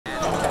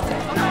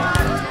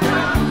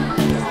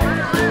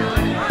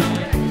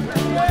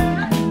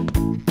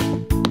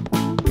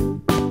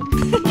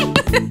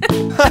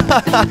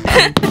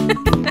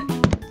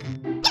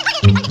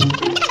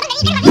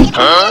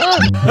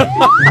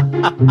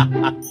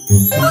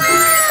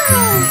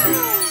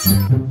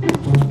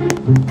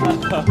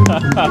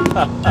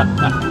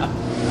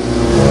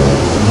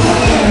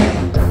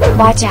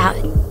Watch out.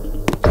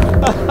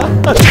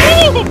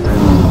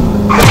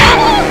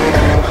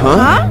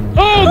 Huh?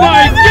 Oh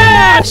my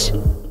gosh!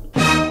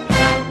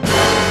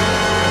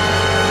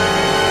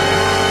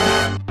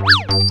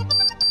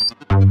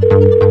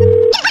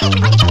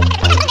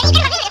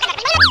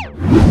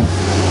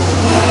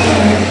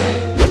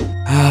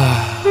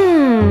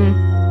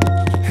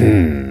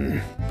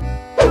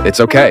 It's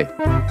okay.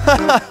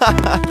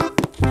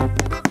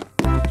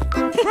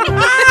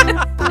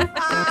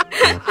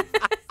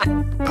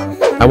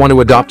 I want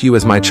to adopt you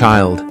as my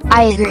child.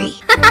 I agree.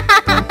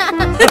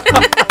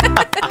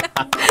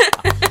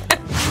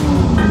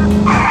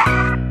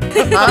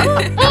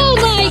 Oh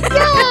my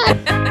god!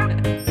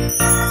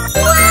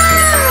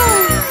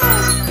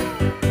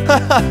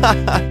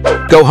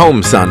 Wow! Go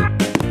home, son.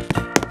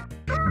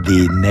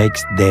 The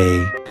next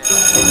day.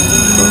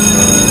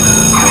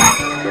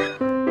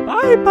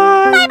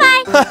 Bye-bye.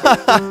 Bye-bye.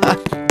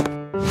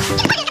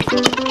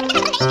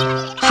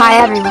 Hi,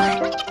 everyone.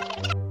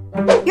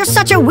 You're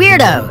such a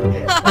weirdo.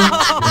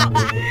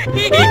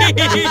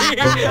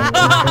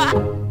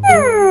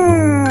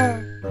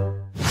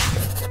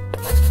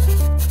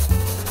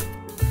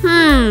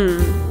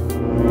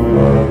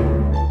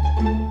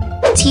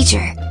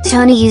 Teacher,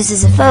 Tony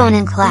uses a phone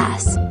in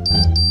class.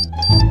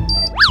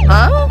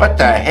 Huh? What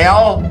the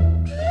hell?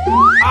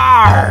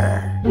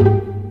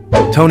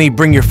 Tony,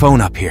 bring your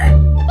phone up here.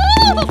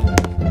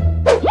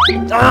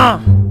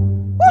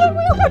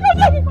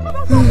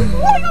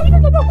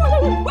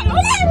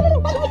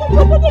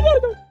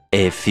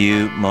 A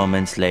few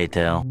moments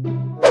later.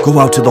 Go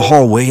out to the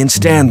hallway and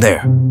stand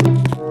there.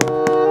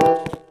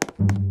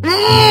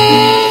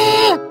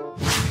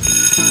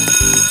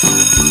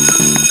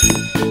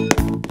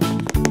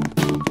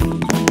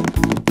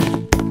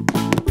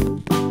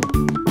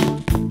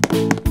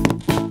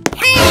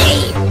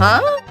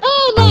 Huh?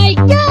 Oh my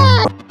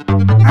god!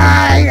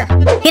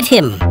 Hit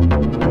him.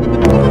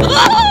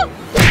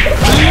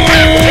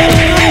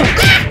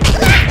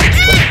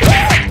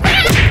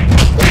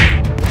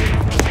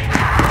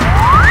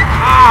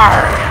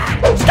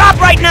 Stop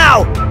right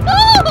now!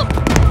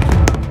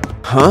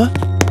 Huh?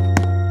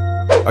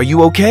 Are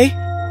you okay?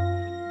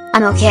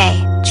 I'm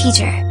okay,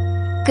 teacher.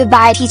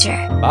 Goodbye, teacher.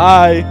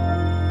 Bye.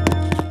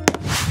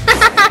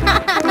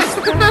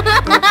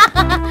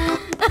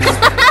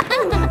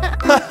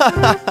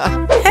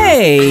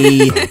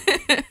 Hey!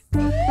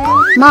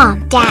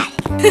 Mom, Dad.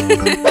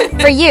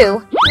 For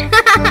you.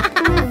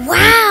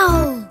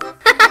 Wow!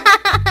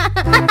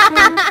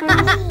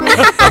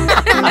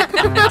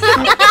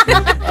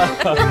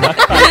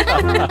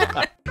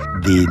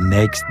 The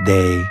next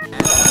day.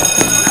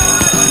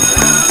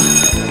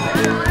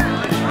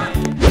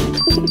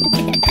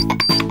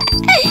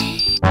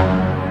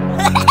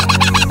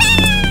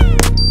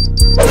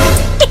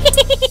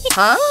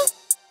 Huh?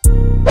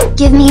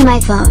 Give me my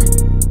phone.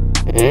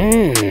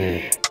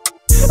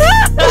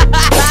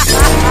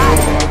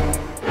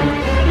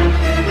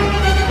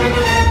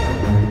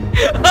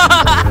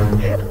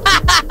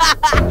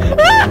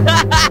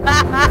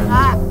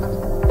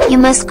 You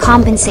must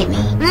compensate me.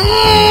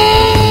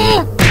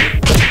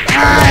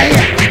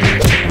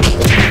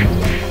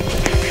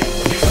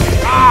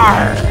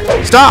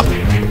 Stop!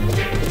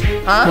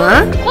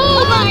 Huh?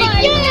 Oh my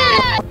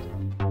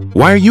god!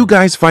 Why are you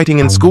guys fighting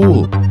in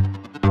school?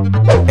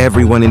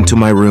 Everyone into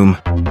my room.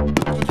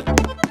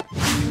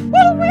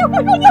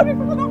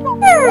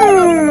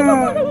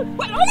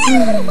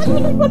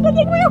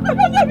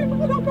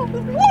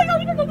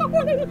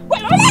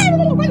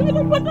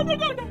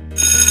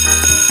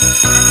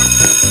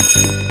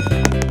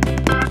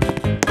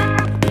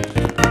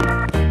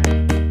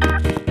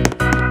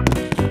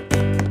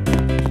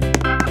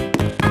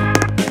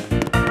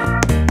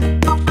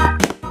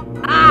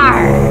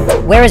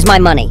 Where is my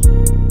money?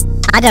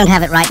 I don't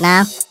have it right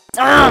now.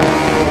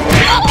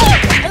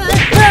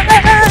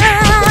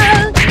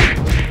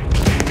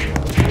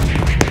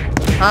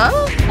 Huh?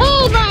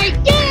 Oh my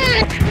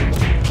god!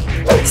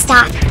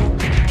 Stop.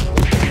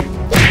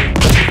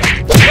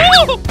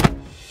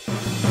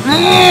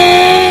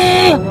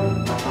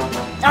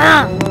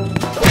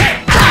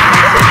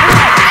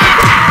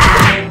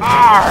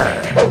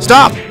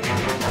 Stop!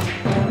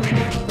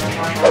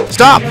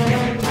 Stop!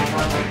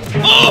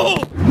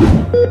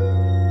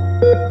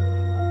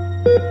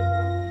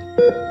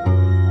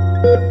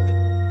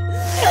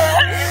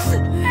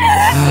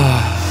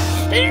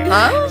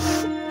 Huh?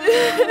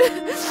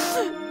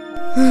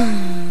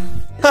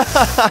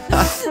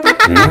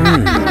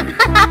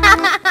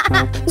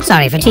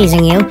 Sorry for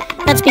teasing you.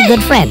 Let's be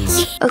good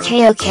friends.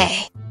 Okay,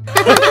 okay.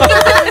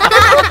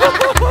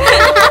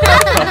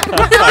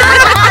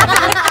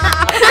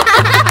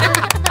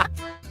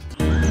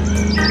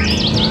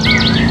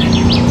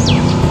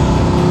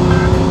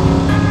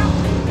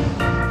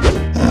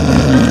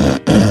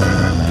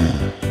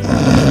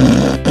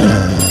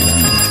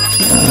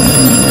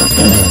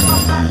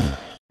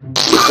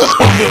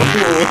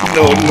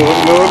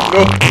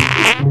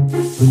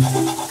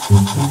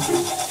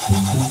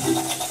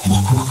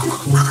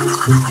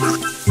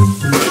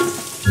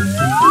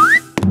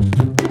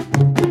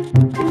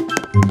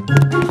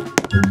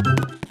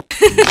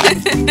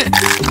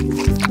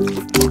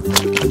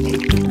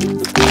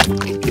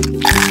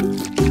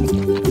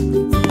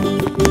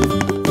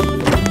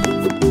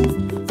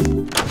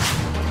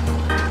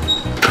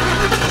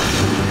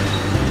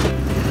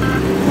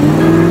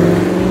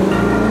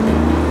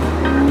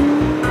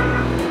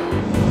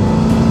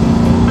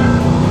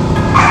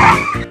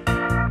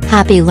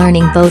 Happy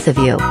learning, both of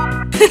you.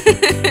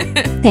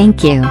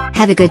 Thank you.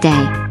 Have a good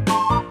day.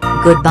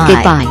 Goodbye.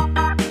 Goodbye.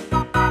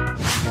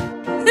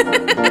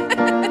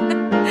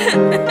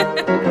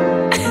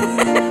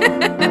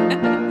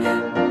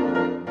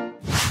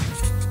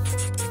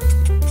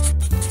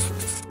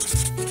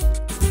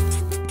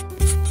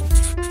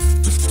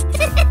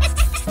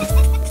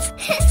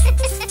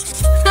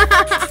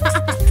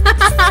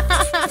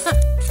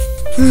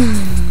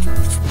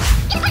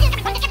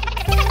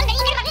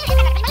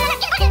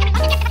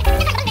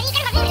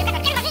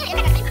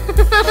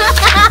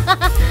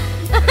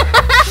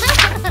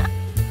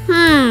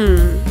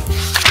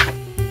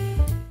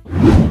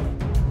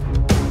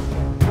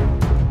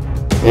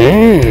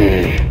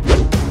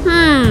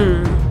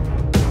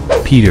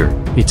 Peter,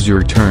 it's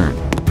your turn.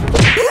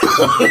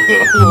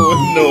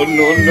 No,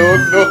 no, no,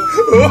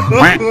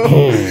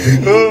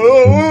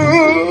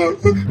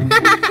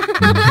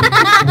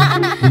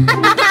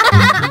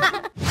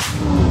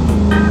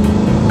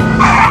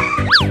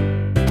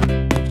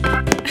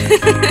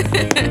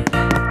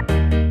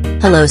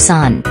 Hello,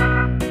 son.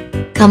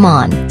 Come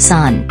on,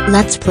 son,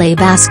 let's play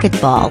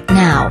basketball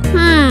now.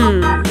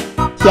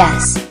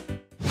 Yes.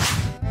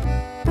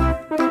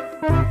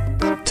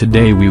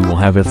 Today we will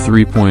have a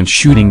 3-point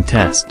shooting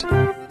test.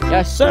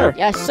 Yes, sir.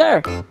 Yes,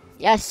 sir.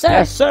 Yes, sir.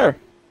 Yes, sir.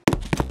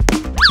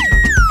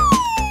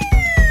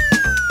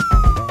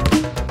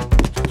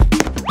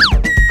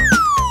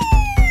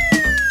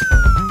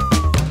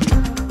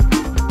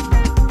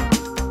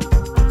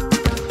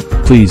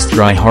 Please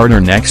try harder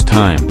next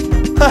time.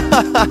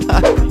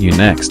 You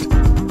next.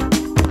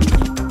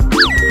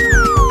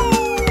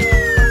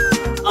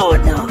 Oh,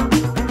 no.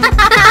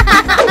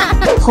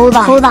 Hold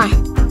on. Hold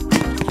on.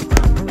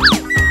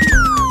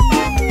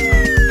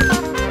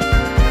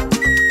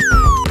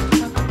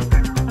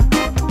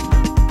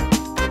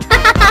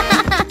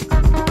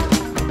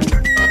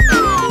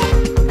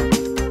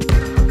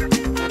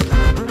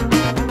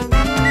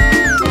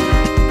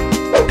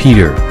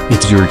 Peter,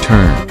 it's your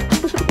turn.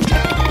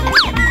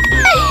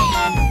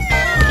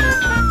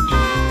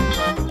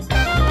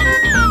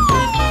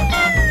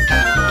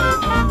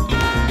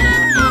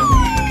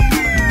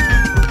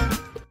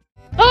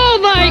 Oh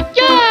my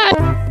God!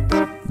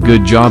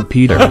 Good job,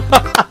 Peter.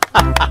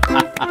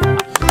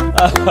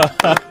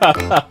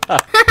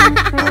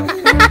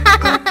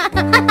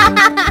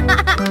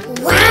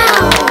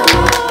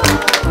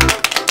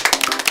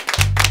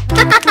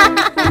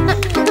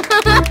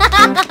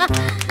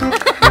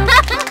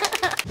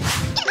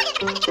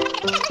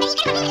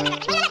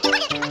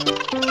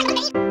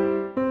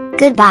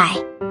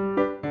 Goodbye.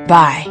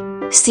 Bye.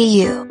 See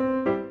you.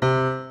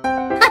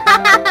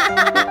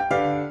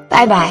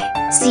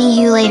 Bye-bye. See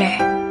you later.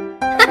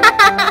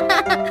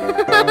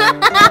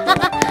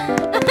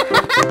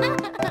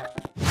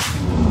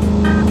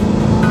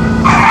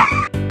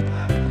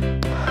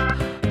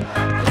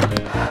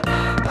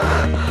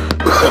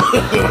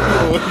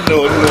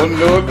 no, no,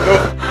 no, no.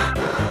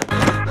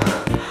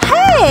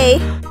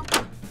 Hey!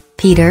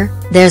 Peter,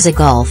 there's a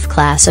golf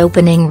class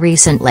opening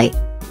recently.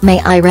 May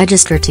I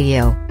register to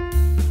you?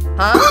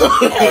 No,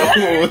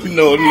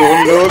 no,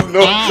 no,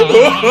 no.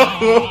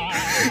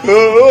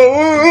 Oh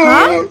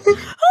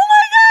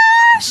my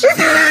gosh!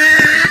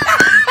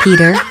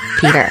 Peter,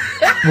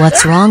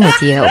 what's wrong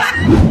with you?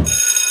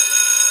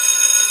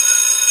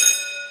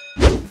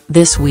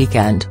 This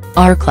weekend,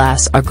 our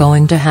class are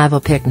going to have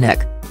a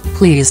picnic.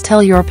 Please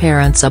tell your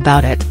parents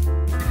about it.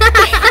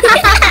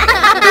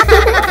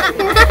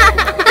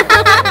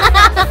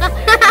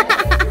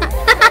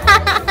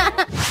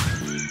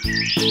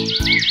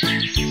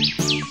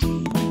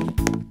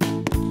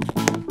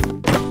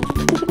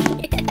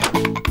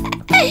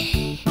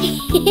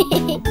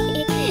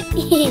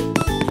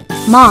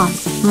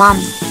 Mom.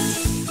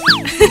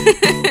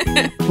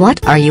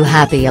 What are you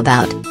happy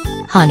about,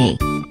 honey?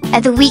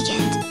 At the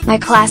weekend, my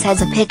class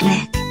has a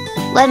picnic.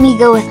 Let me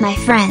go with my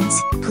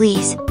friends,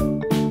 please.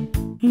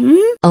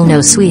 Oh no,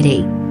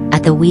 sweetie.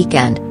 At the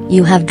weekend,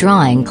 you have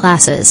drawing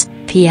classes,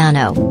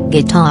 piano,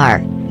 guitar,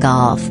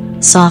 golf,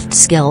 soft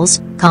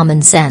skills,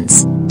 common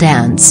sense,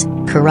 dance,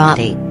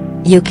 karate.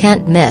 You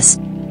can't miss.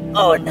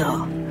 Oh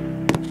no.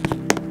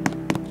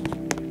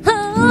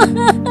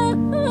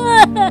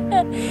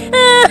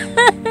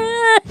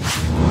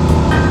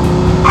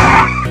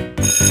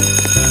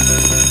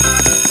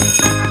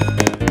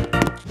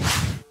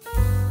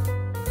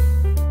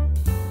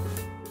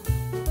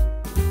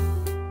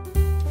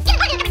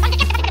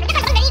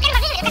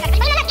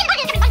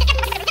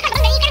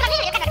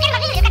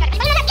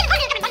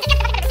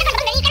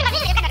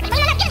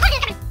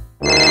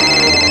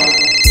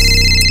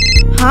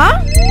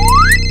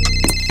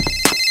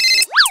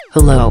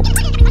 Hello.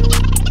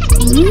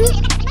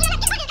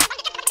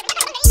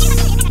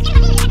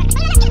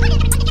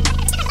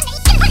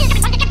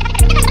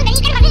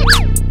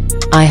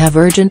 I have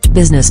urgent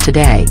business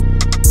today.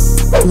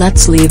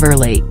 Let's leave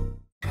early.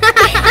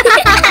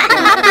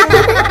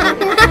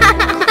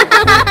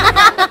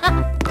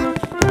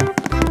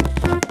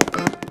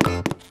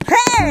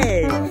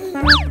 Hey!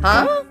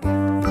 Huh?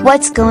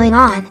 What's going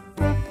on?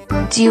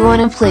 Do you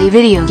want to play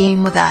video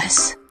game with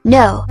us?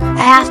 No,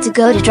 I have to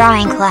go to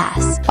drawing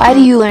class. Why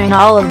do you learn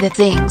all of the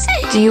things?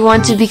 Do you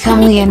want to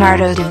become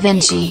Leonardo da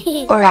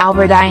Vinci or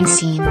Albert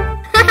Einstein?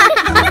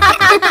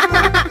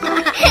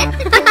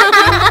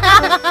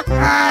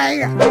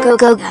 Go,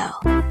 go, go.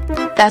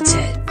 That's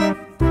it.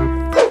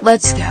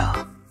 Let's go.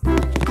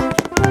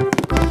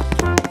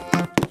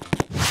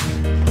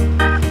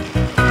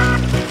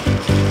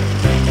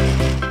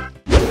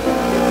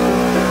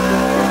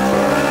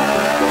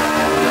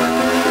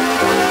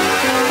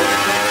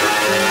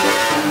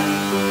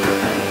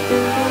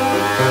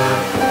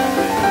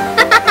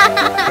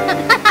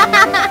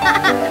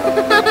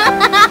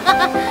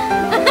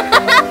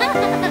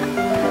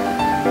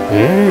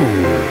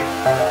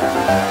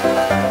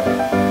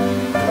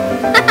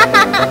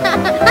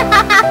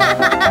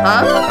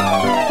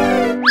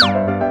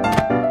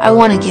 I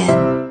won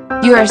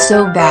again. You are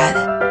so bad.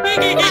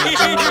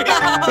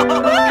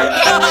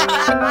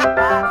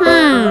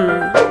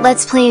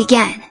 Let's play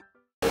again.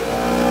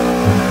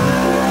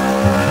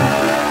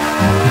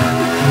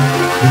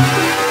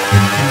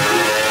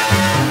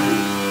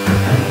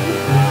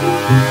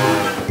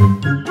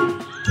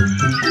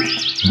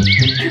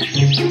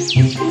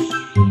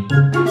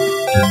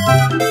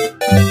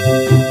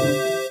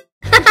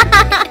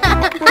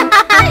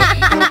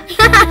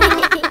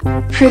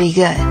 Pretty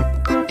good.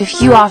 If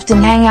you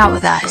often hang out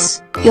with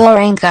us, you'll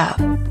rank up.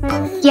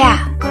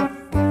 Yeah.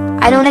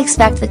 I don't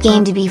expect the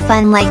game to be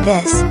fun like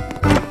this.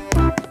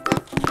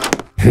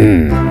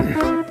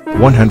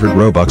 100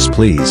 Robux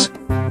please.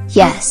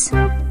 Yes.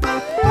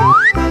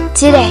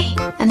 Today,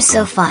 I'm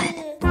so fun.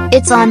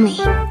 It's on me.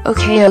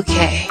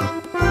 Okay.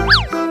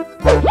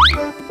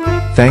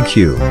 Thank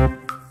you.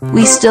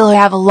 We still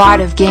have a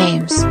lot of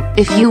games.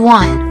 If you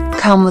want,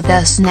 come with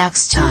us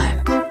next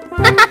time.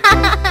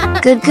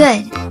 Good.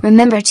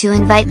 Remember to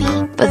invite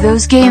me. But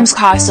those games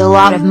cost a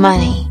lot of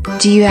money.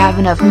 Do you have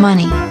enough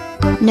money?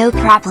 No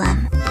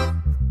problem.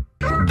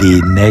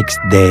 The next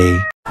day.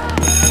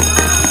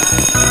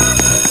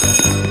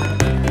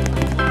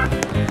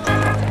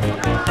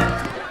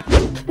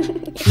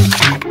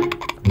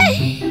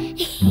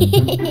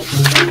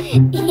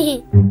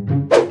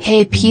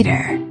 Hey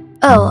Peter.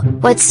 Oh,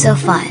 what's so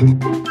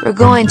fun? We're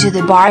going to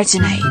the bar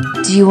tonight.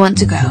 Do you want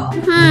to go?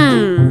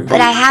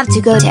 But I have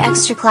to go to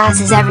extra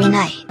classes every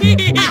night.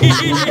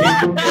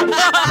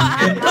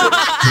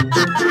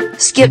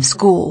 Skip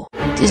school.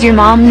 Did your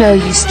mom know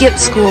you skipped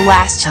school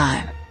last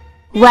time?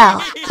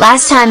 Well,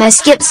 last time I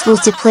skipped school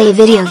to play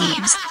video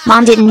games.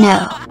 Mom didn't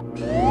know.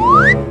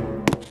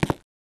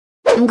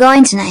 I'm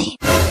going tonight.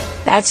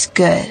 That's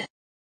good.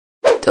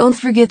 Don't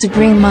forget to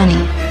bring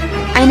money.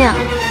 I know.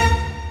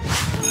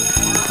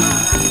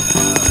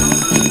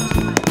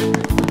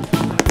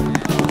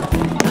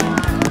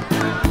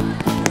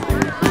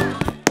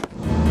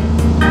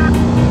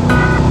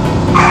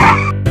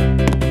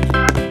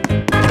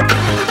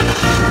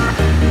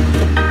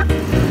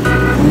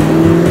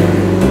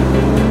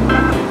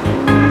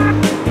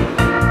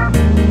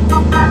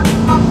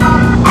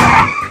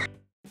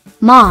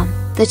 Mom,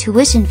 the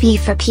tuition fee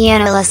for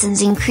piano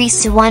lessons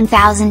increased to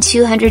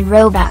 1,200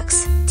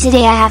 Robux.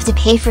 Today I have to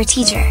pay for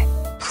teacher.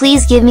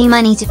 Please give me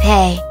money to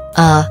pay.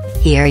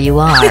 Here you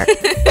are.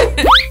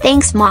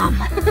 Thanks, Mom.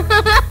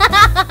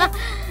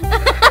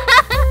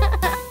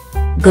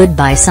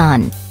 Goodbye,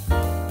 son.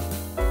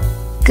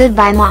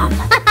 Goodbye, Mom.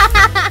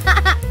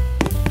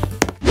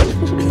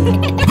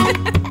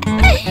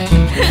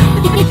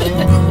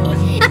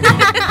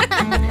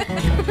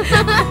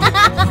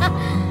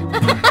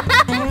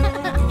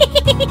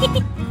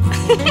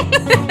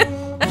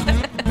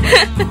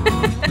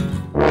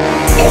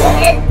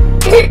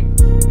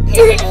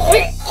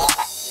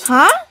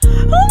 Huh?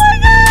 Oh my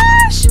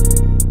gosh!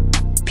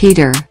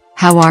 Peter,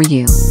 how are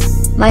you?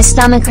 My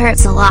stomach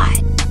hurts a lot.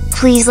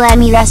 Please let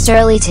me rest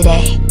early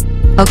today.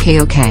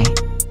 Okay.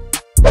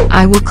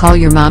 I will call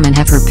your mom and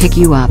have her pick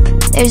you up.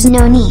 There's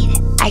no need.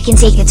 I can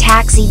take a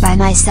taxi by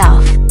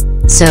myself.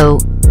 So,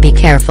 be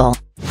careful.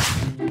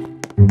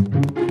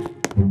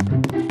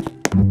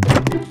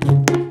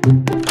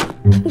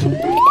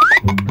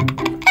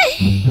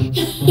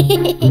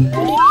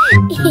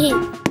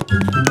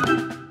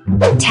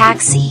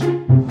 Taxi.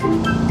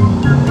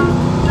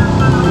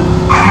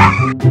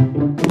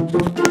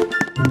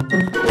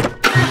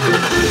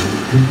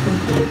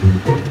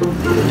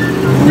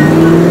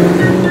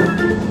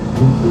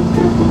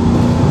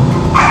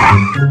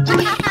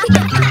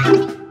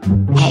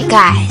 Hey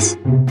guys.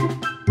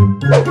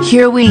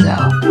 Here we go.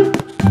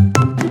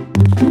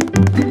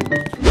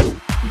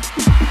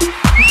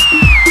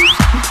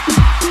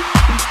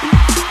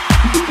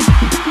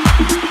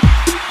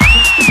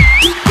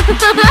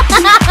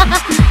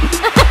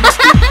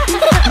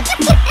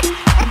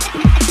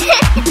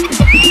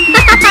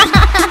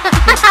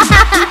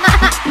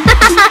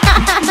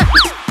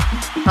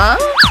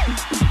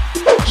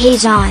 Hey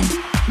John.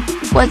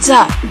 What's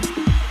up?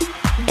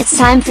 It's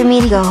time for me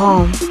to go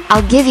home.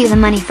 I'll give you the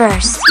money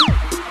first.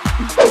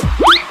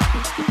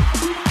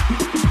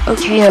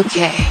 Okay,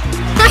 okay.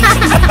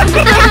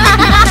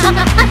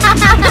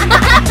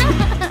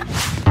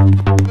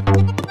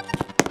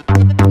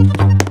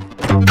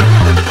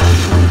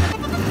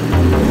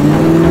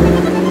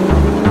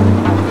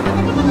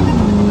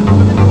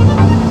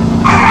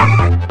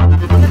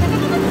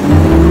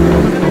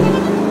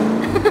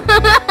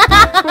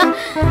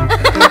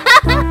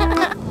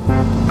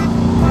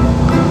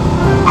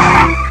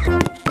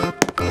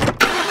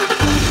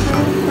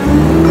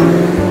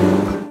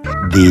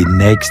 The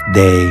next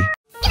day.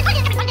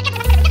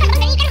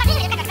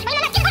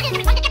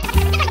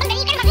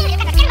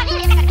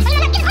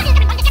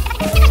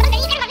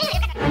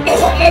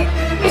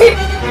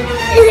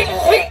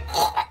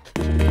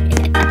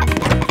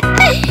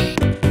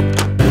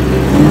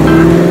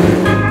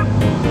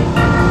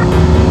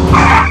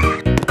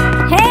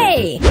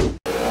 Hey!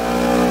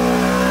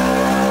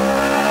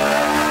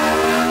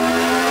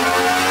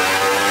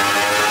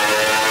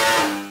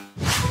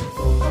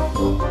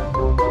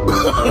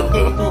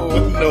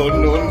 No,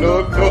 no, no, no.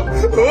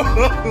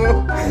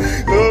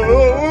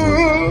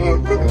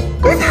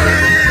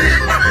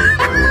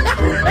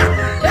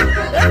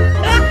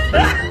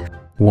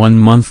 1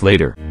 month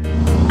later.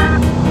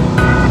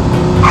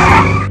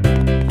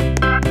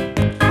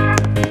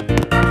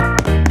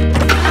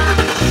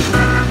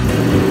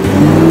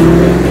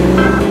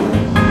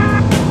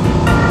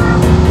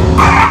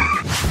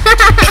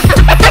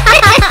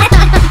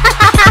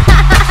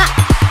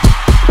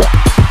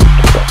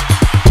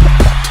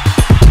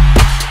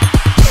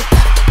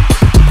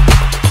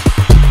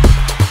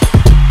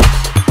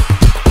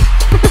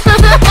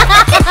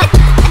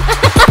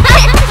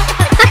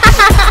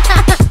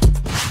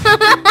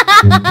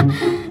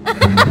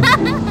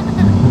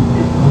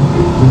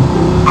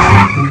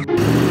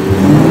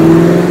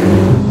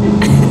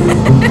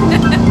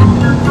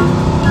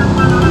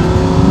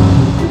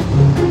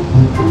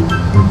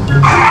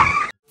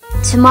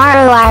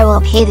 Tomorrow I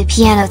will pay the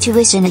piano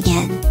tuition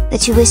again. The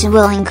tuition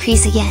will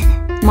increase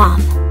again,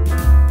 Mom.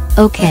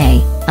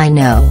 Okay, I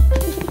know.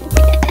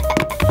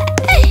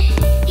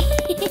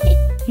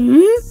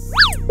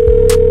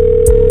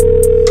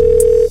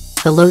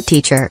 Hello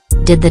teacher,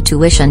 did the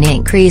tuition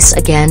increase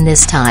again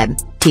this time,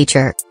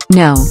 teacher?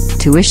 No,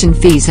 tuition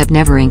fees have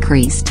never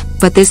increased,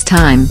 but this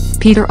time,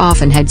 Peter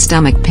often had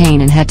stomach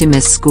pain and had to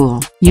miss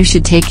school. You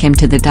should take him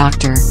to the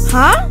doctor.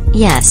 Huh?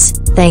 Yes,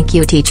 thank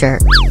you teacher.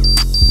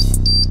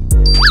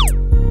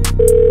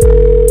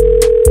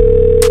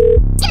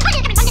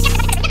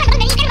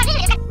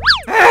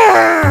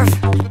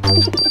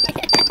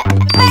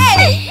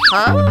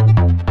 Huh?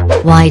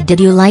 Why did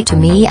you lie to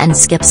me and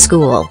skip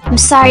school? I'm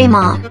sorry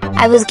Mom,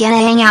 I was gonna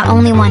hang out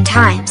only 1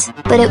 time,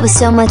 but it was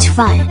so much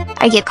fun,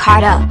 I get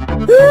caught up.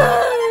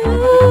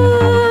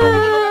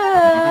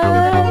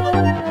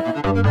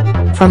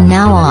 From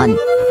now on,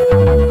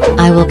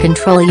 I will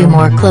control you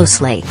more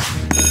closely.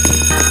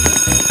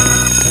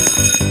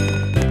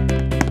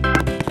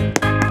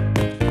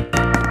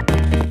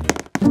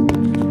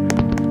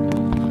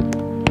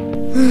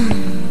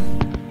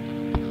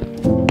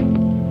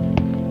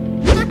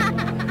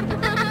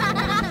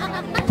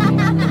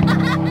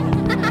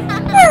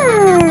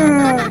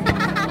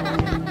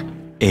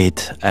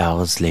 Eight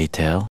hours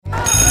later.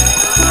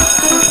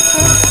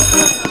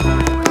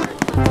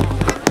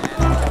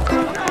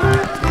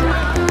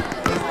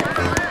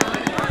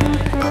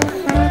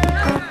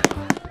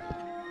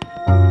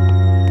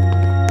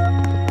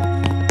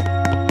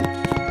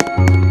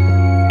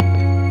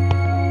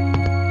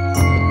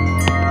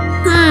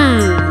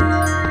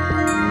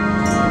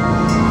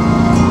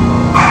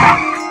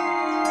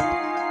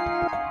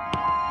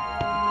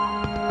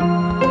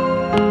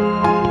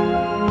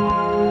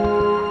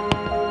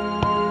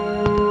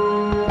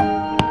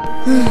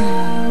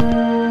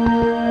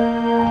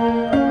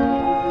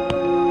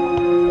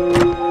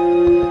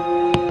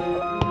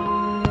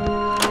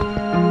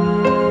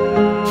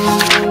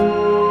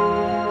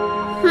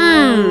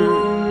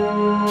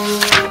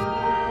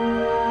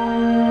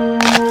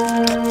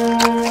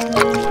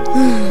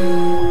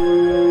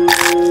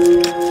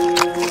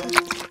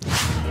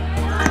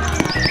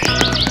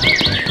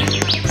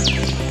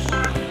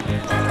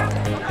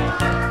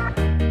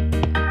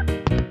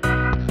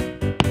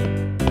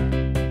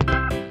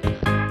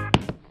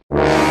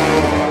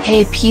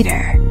 Hey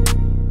Peter.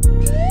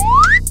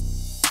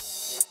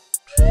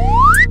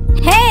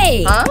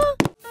 Hey! Huh?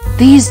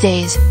 These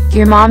days,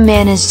 your mom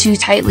manages too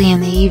tightly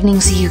in the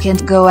evening so you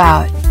can't go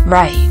out,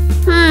 right?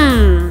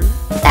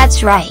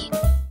 That's right.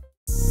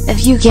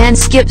 If you can't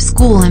skip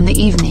school in the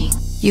evening,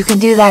 you can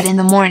do that in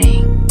the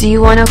morning. Do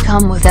you want to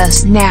come with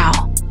us now?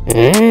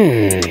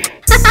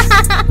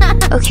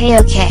 Okay,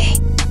 okay.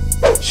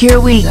 Here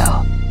we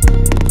go.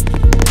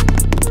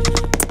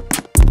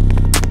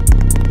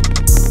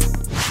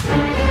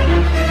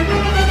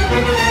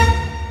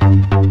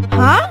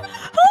 Huh?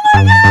 Oh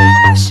my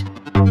gosh!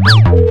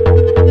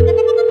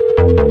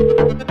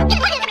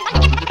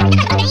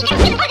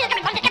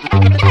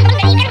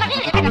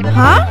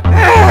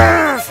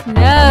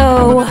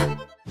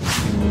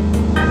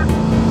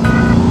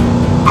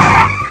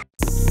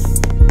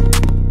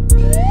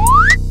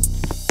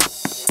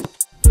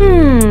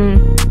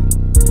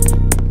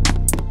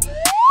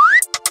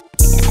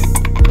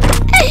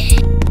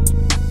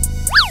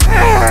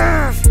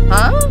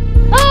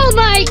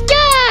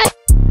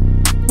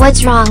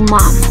 What's wrong,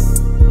 Mom?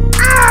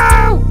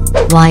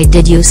 Why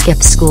did you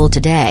skip school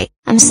today?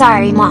 I'm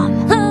sorry,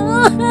 Mom.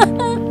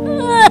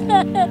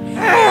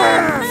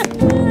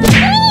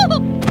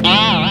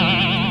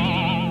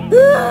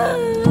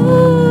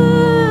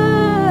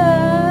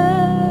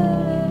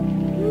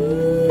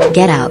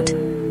 Get out.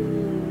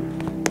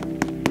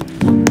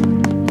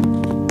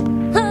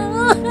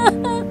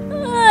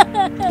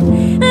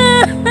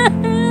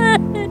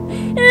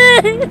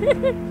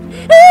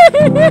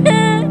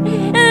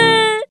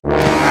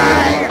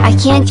 I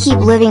can't keep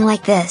living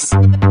like this.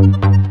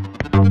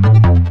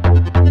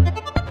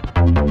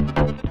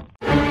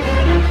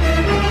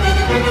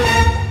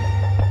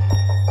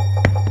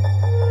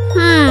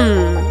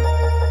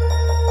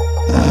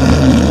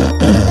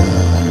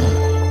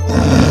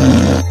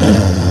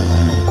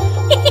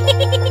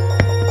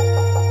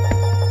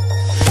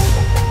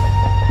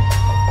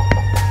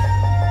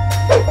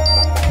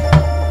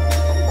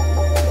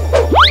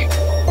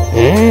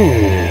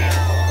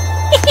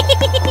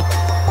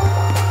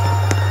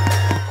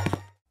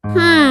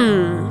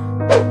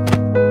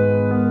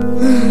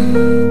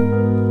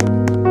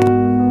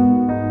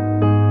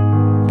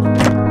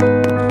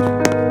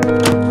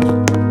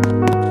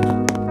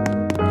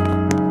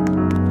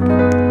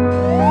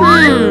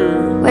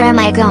 Where am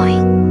I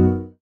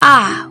going?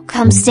 Ah,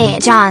 come stay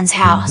at John's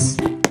house.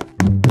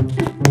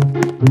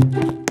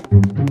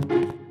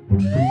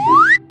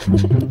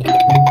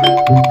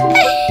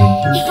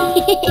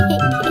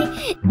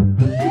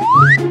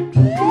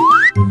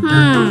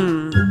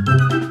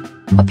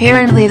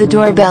 Apparently the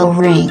doorbell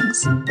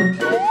rings.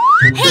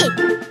 Hey!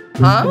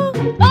 Huh?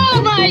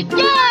 Oh my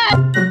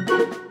god!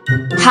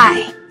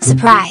 Hi,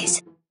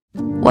 surprise.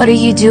 What are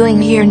you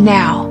doing here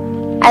now?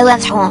 I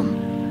left home.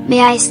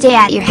 May I stay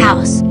at your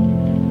house?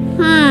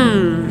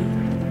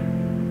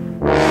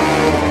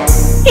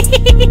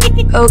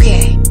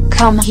 Okay,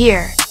 come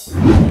here.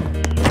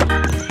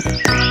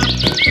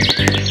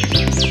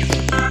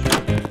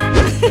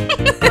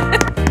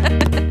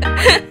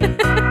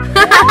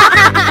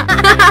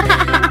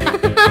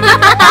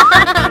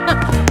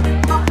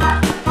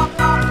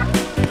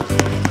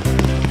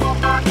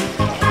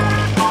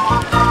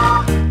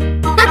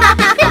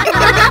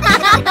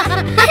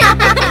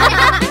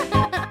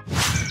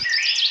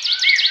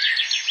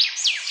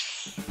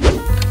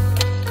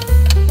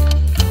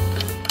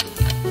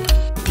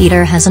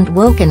 Peter hasn't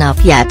woken up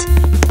yet.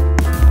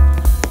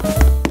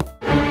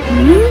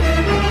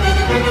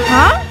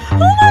 Huh?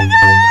 Oh my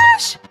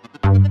gosh!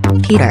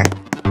 Peter.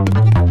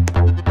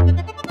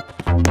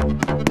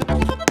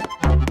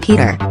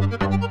 Peter.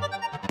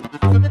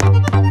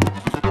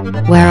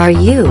 Where are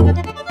you?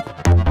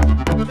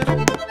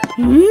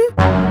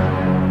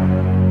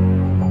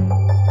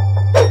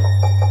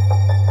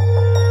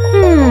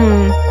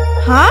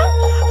 Huh?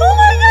 Oh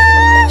my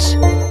gosh!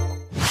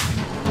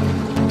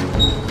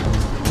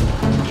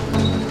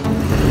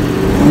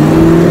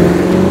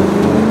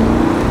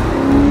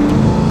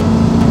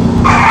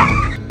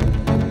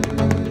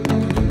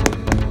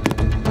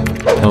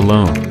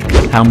 Hello.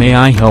 How may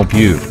I help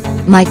you?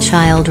 My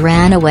child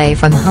ran away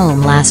from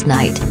home last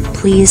night.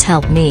 Please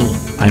help me.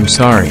 I'm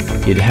sorry,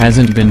 it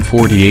hasn't been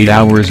 48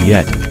 hours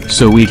yet,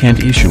 so we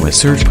can't issue a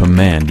search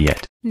command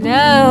yet.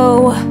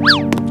 No.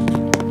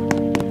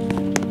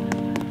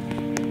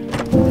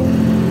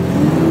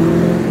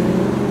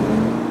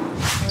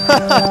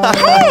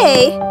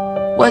 Hey!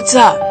 What's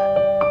up?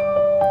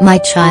 My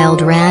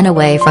child ran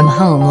away from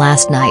home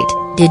last night.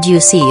 Did you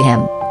see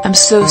him? I'm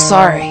so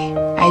sorry.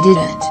 I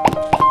didn't.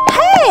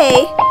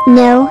 Hey!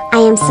 No, I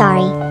am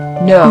sorry.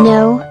 No.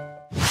 No.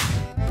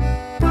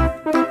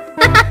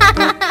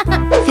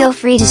 Feel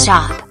free to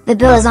shop. The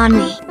bill is on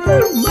me.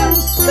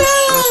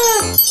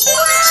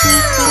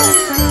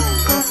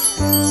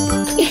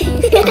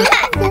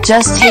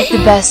 Just take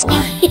the best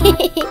one.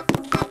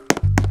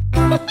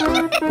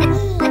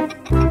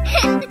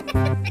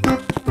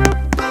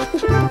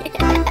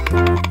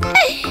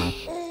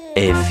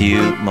 A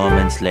few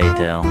moments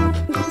later.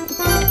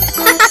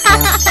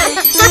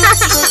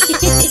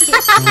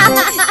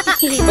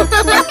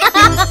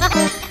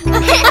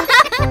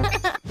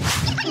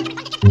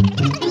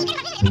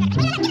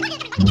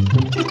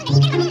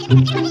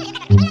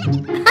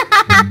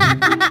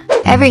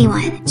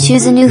 Everyone,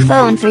 choose a new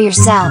phone for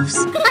yourselves.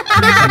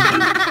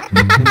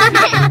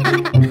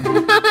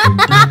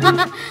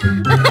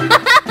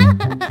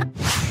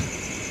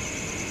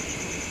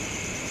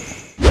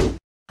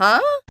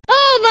 Huh?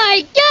 Oh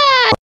my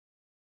god!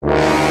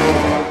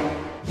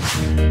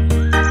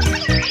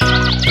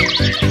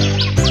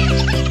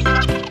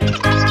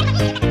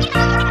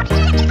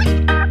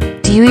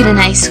 Do you eat an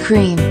ice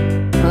cream?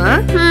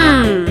 Huh?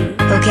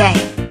 Okay.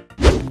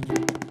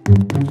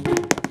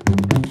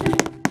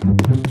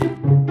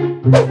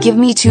 Give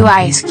me 2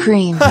 ice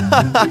cream.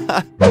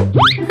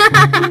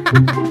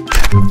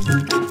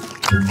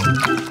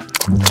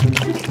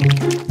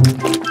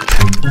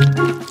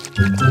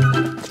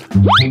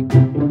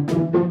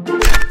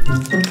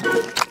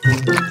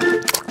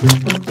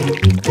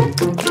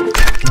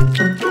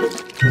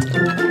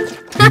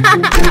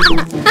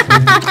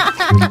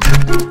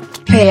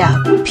 Pay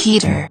up,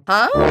 Peter.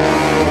 Huh?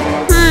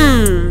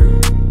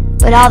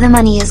 But all the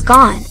money is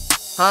gone.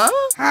 Huh?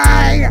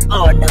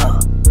 Oh no.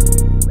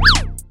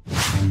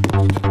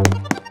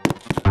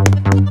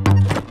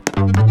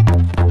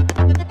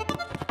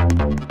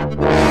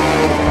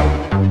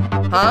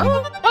 Huh?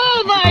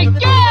 Oh my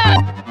god!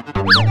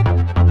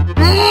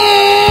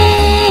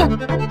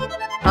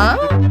 Huh?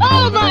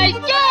 Oh my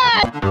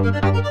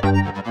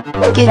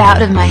god! Get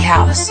out of my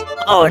house.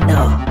 Oh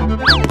no.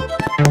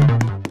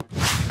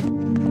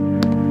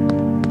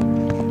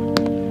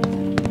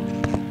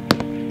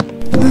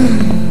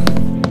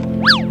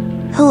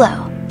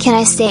 Hello, can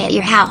I stay at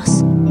your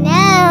house?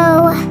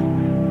 No.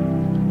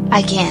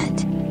 I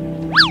can't.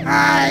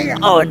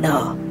 Oh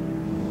no.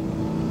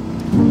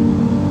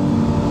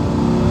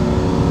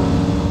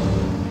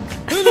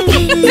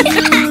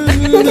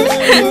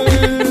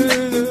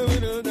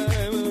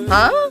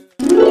 Huh?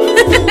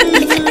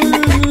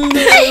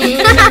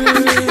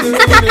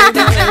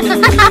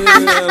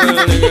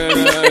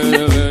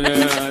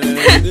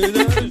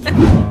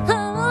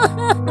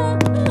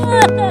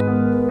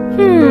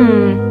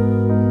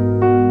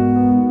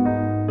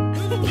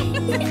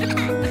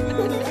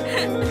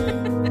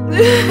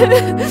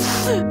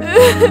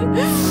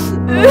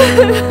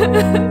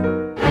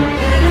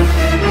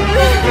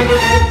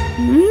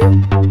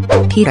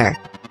 Peter.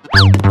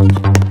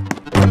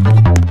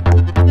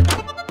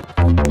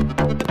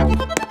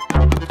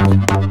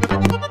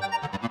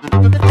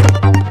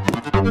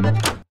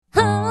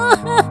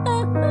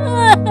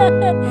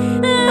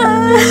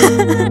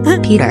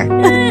 Peter.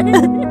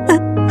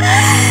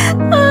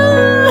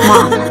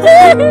 Mom.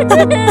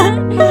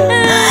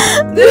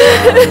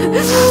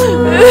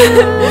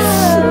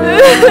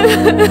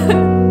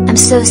 I'm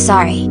so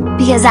sorry,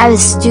 because I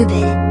was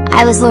stupid.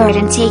 I was lured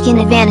and taken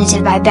advantage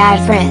of by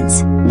bad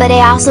friends, but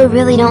I also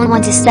really don't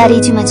want to study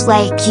too much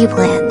like you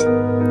planned.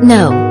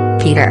 No,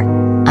 Peter.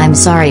 I'm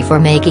sorry for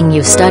making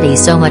you study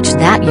so much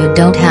that you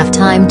don't have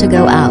time to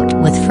go out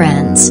with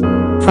friends.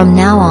 From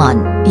now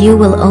on, you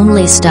will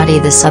only study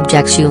the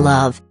subjects you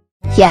love.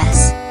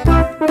 Yes.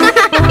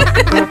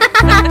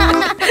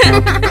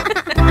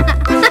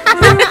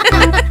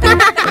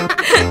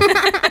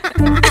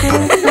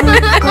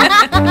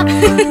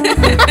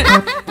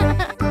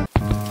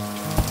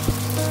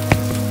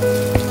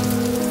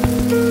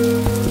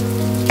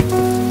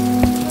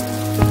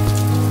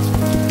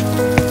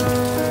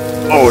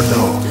 Oh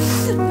no.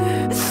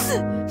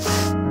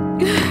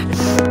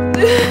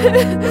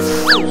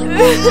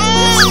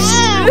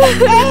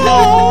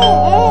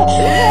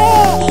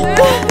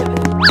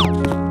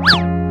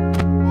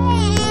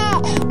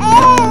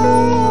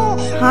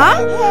 Huh?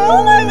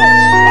 Oh my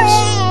gosh!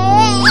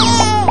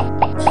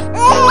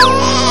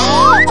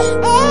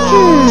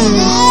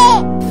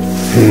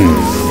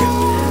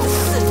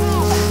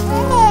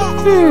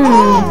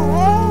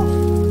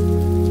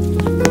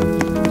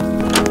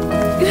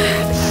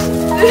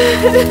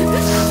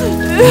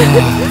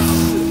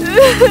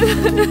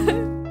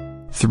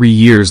 Three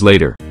years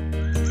later.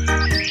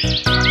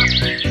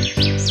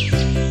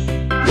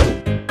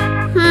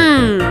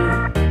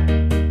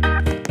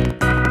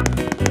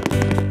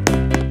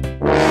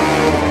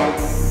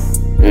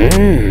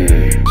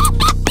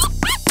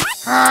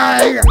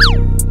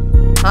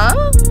 Huh?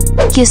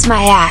 Kiss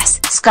my ass,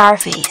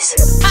 Scarface.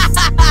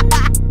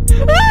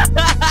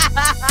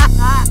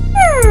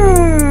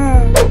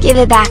 Give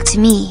it back to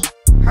me.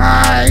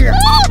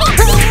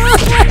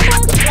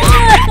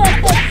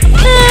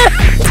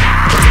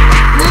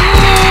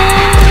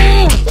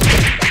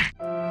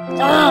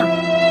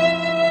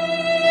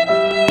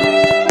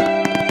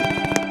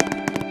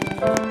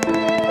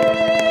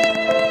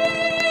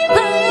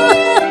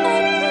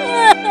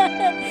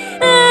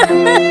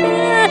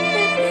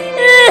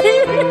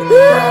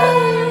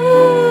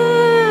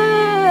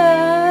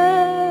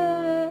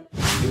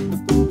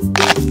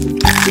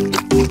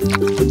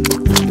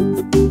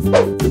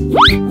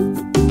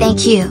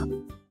 Thank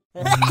you.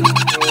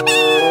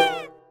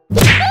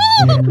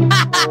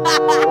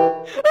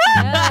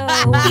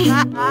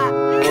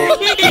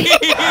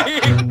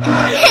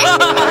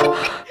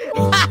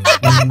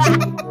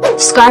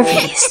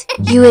 Scarface,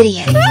 you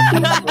idiot.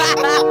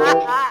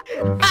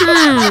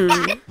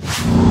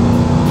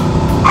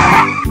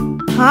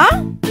 Huh?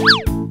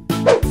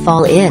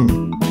 Fall in.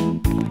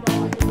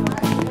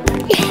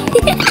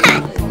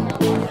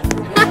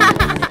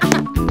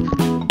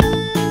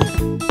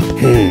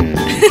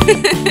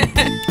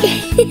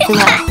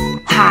 Hello.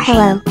 Hi.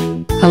 Hello.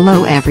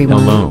 Hello,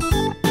 everyone. Hello.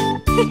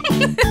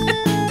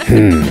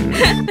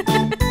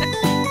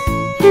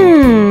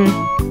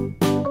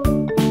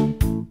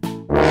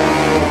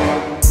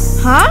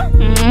 Huh?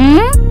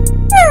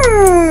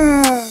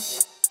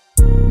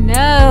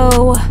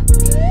 No.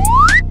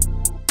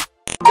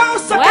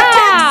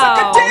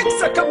 Wow.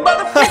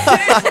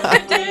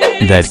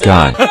 That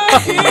guy.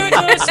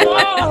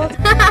 No.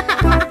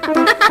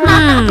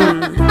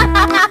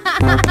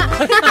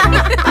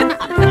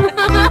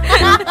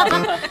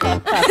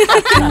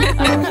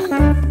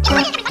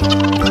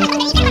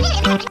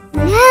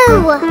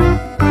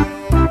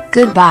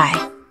 Goodbye.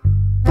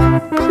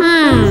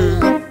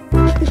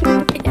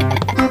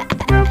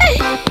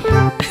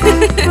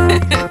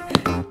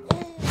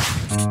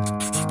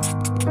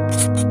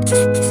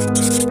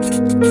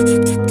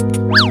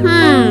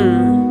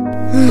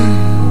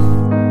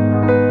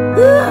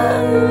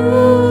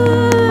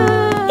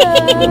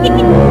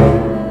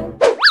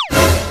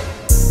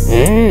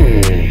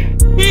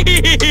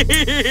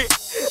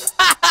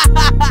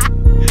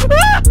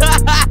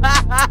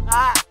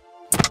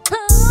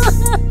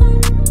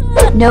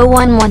 No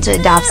one wants to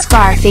adopt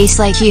Scarface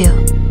like you.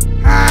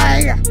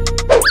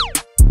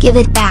 Give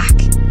it back.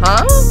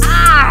 Huh?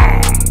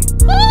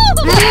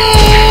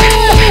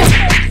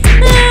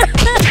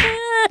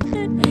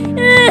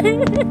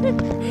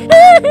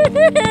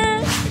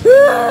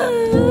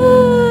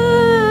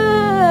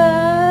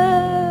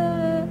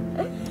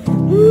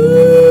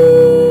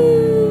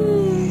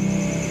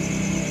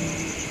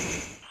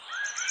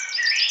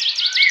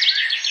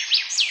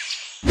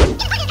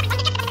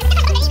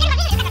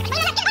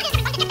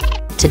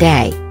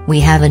 Today, we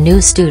have a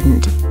new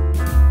student.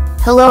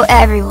 Hello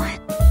everyone.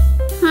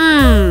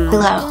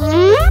 Hello.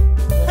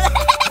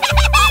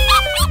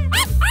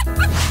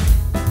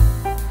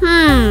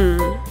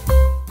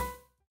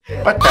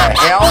 What the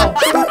hell?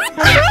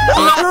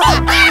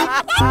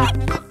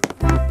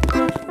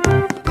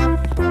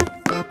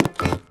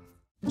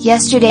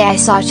 Yesterday I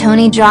saw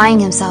Tony drawing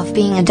himself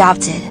being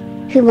adopted.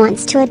 Who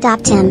wants to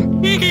adopt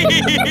him?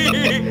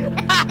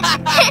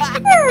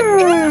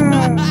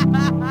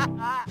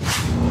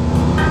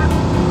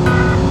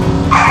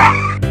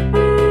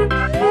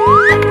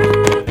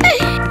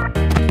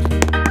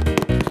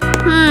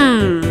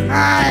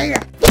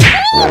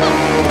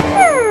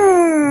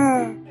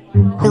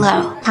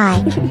 Hello.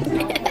 Hi.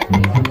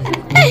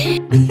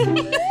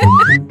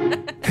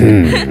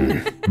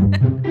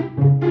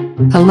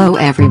 Hello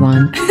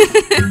everyone.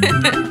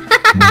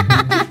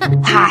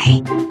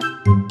 Hi.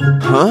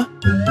 Huh?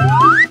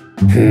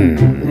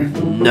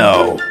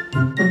 No.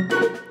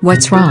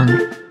 What's wrong?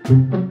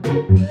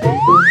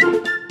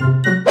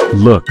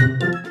 Look.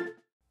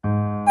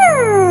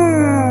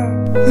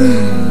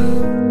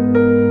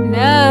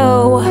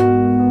 No.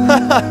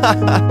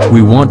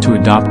 We want to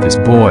adopt this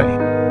boy.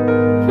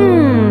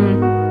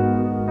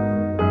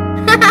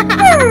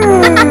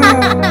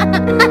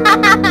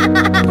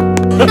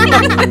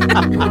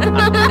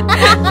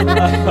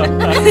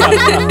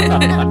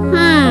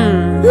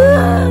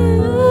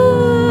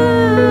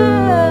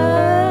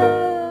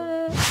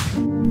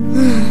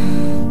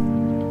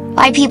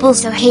 Why people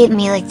so hate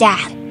me like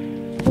that?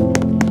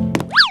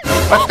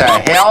 What the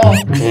hell?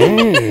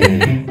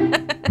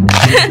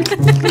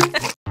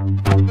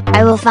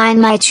 I will find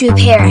my true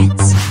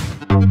parents.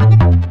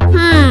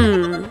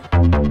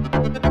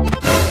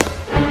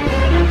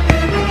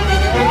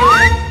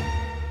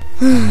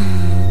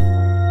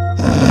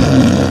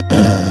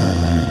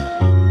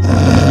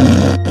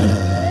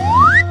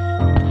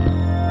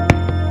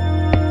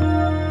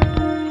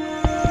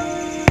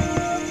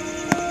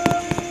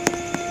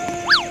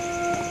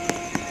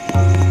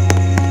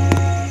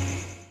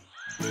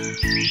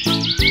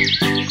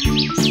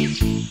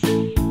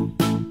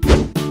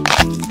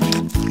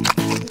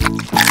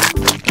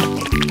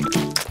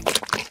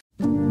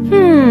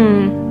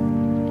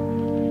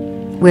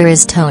 Where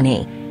is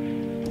Tony?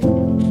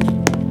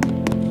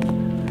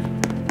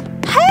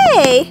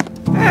 Hey!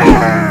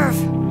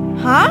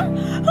 Huh?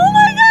 Oh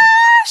my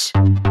gosh!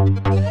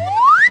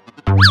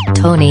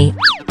 Tony.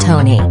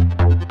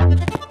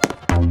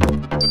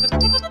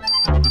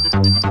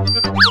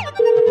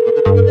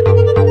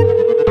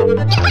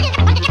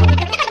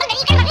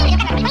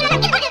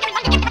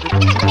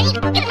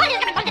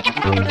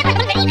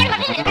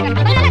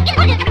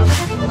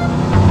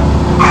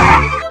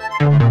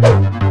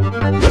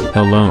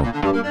 Hello.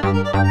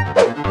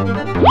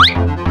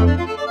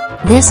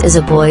 This is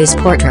a boy's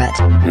portrait.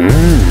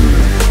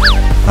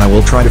 I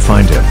will try to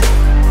find him.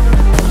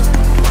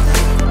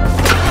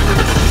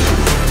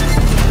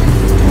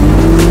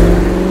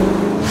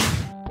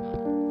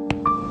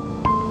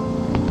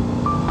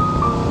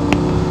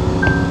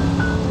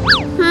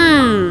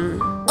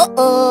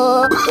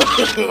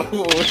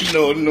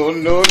 No, no,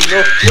 no,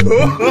 no.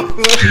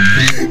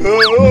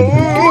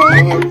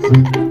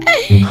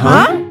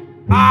 Huh?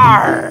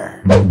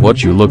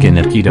 What you looking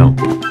at, kiddo?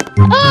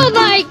 Oh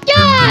my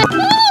god!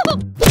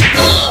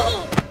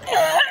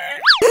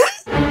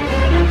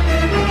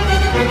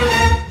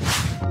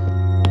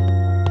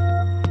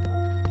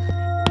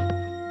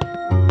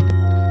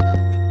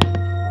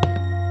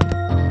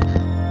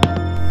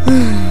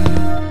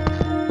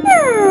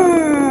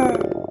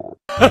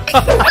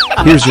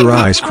 Here's your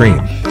ice cream.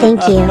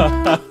 Thank you.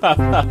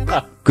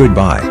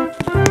 Goodbye.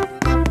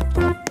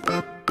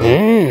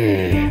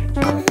 Hey!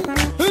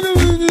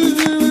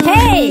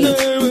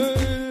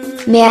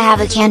 May I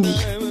have a candy?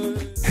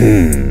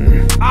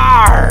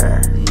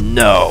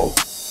 No.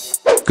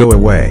 Go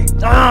away.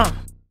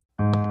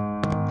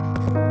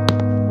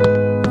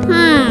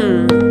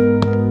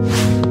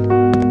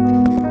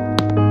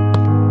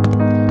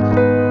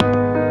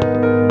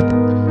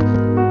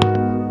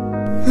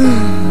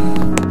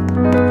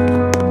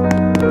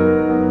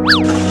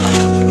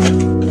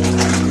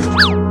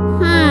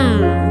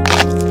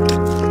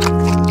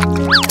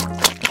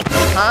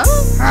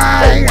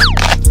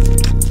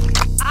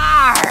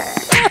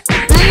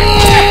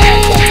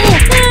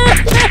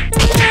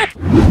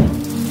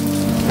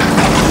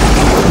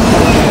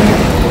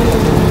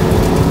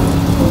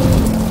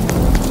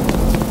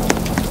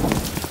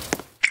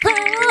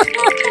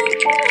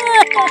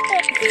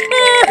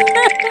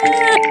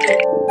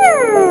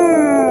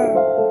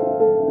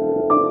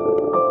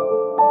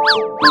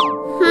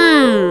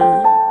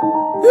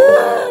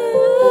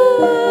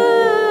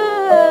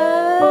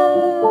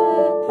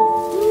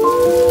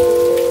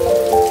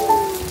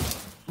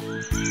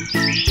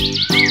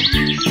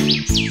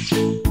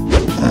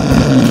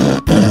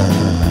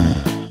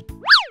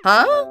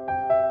 Huh?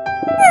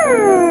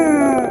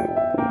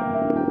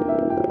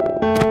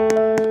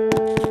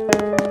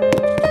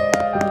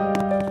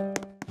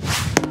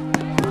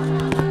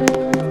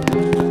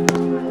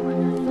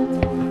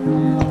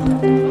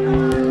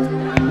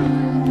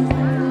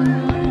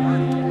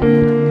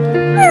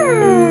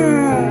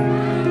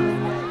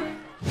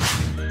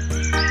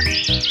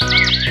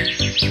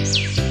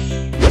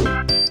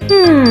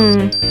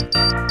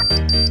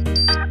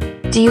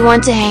 Do you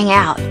want to hang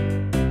out?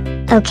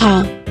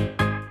 Okay.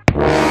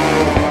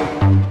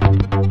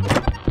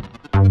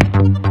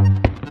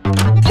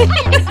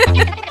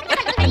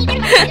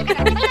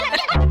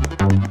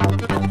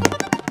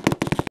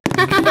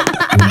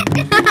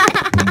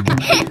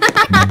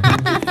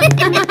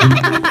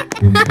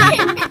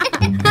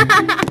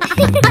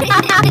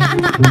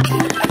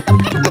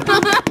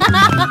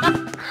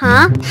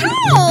 Huh?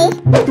 Hey!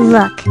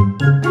 Look.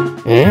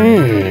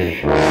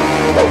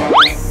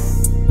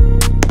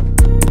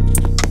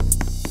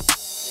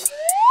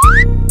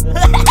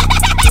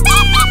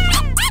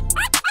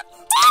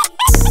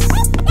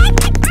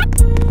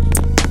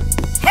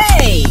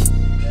 Hey!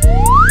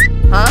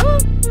 Huh?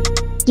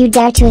 You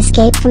dare to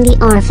escape from the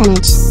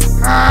orphanage.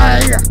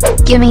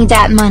 Give me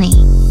that money.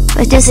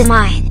 But this is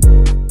mine.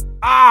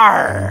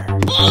 Arr!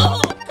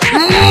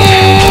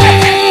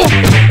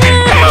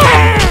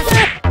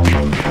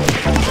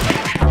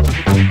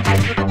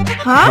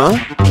 Huh?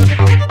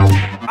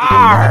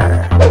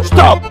 Arr!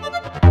 Stop!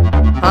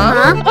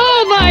 Huh?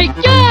 Oh my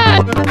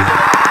god!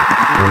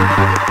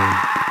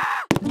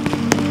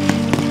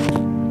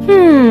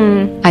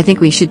 I think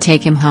we should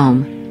take him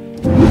home.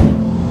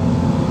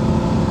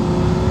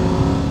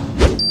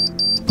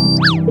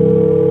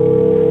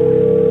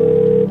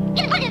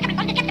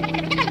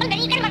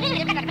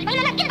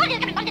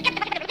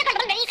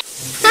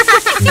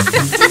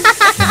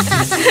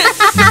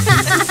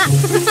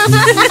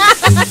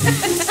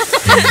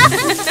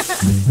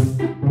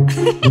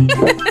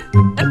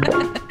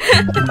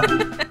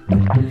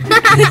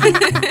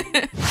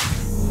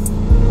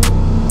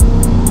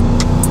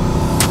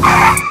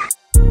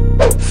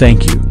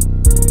 Thank you.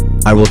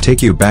 I will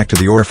take you back to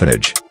the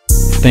orphanage.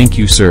 Thank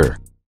you, sir.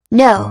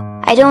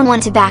 No, I don't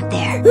want to back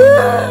there.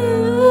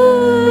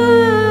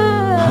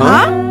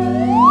 Huh?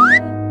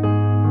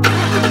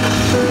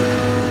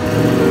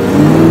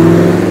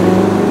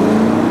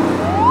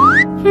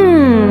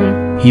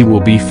 He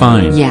will be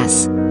fine.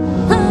 Yes.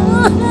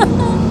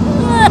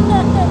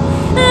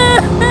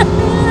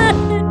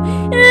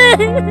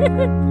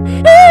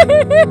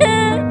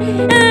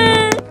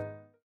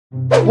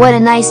 What a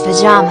nice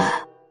pajama.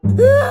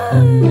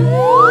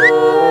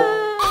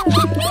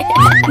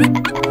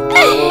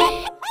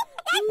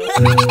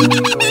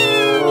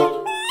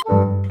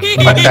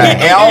 What the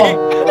hell?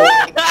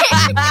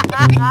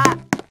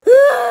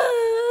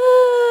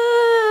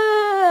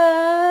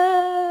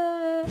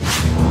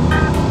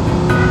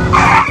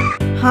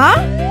 Huh?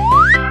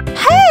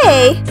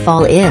 Hey!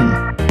 Fall in.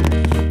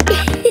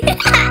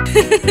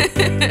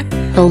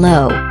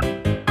 Hello.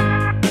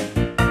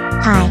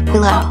 Hi.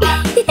 Hello.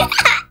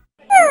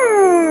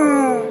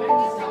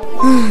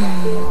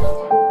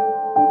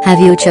 Have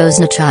you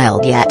chosen a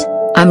child yet?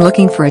 I'm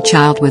looking for a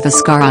child with a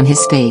scar on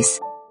his face.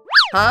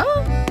 Huh?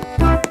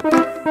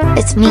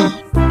 It's me.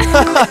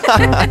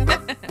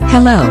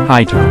 Hello.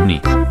 Hi,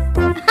 Tony.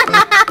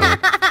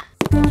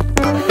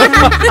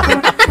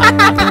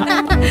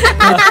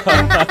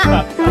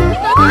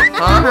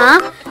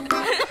 Huh?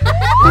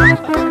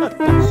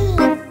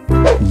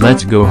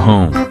 Let's go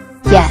home.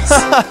 Yes.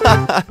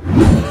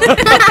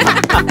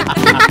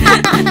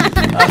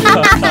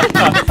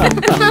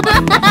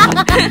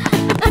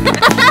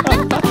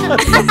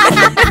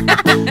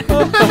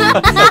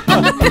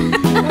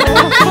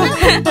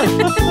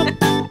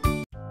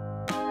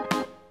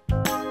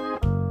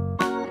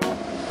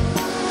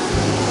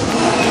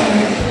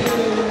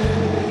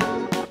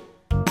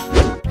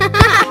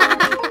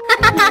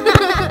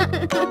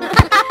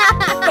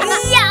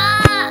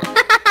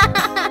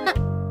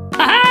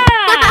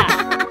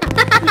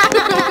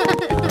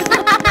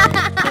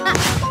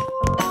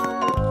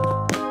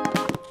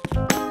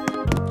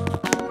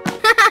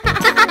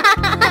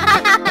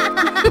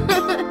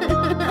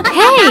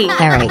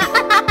 Harry.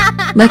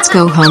 Let's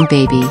go home,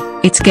 baby.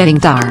 It's getting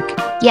dark.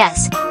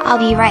 Yes, I'll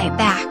be right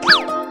back.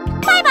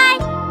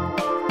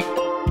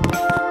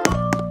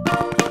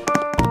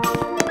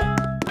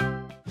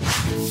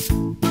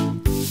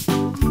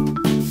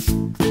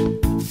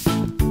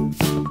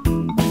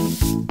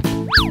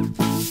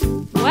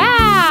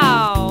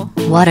 Wow!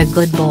 What a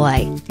good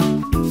boy.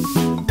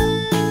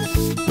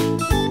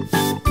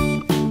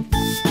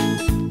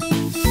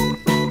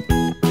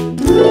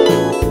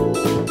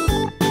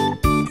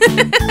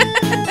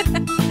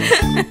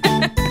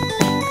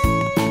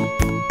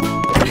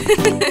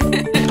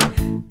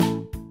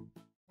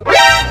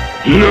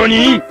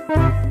 NANI?!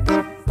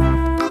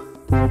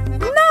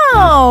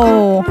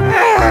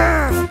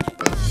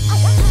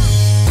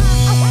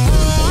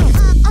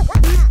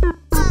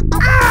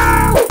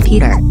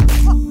 Peter.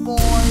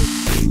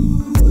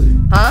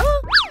 Huh?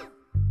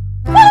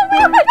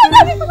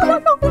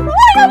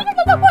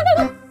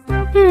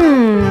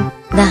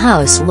 The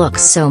house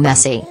looks so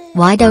messy.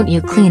 Why don't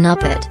you clean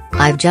up it?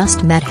 I've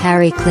just met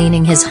Harry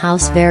cleaning his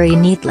house very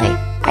neatly.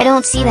 I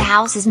don't see the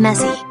house is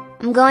messy.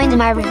 I'm going to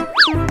my room.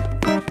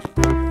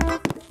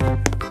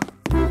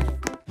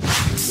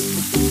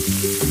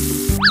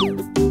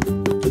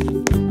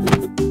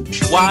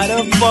 Why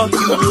the fuck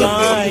you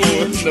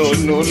lying?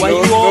 No, why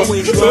you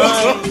always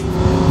lying?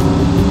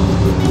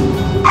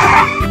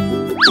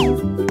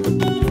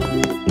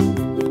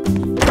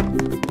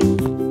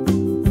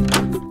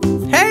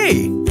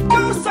 Hey!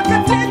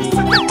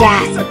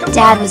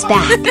 Dad was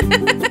back.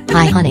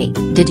 Hi honey,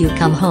 did you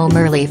come home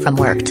early from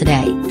work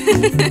today?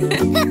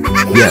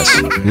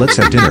 Yes, let's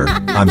have dinner.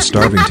 I'm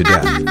starving to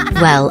death.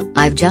 Well,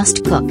 I've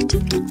just cooked.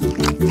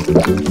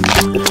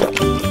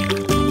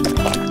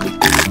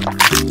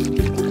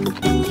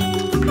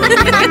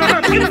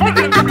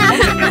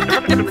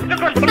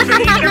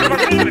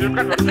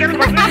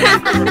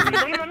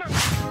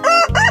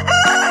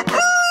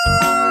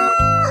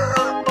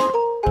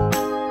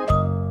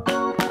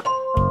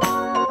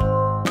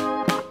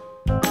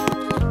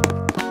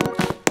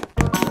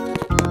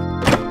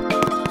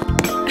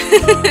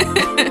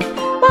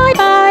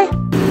 Bye-bye.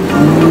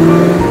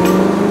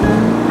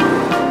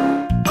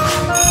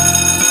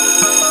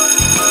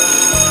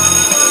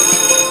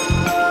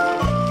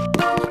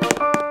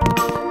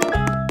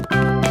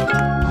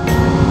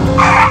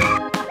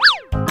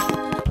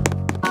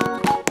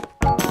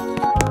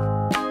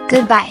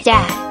 Goodbye,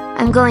 Dad.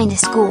 I'm going to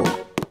school.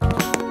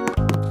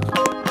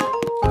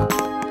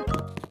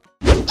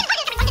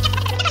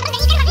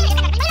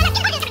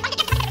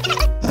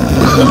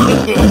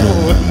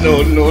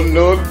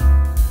 No.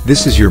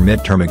 This is your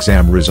midterm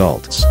exam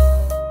results.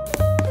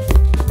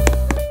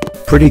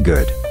 Pretty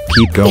good.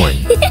 Keep going.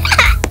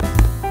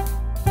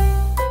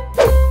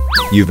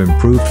 You've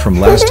improved from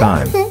last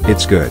time.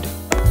 It's good.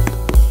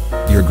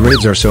 Your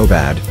grades are so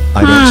bad,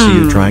 I don't see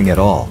you trying at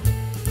all.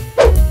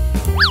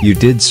 You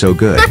did so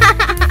good.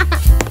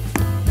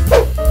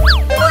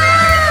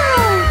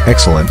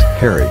 Excellent,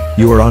 Harry.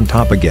 You are on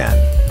top again.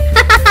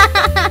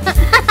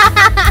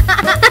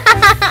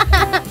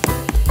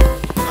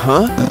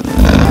 Huh?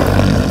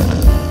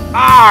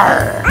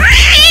 Arr!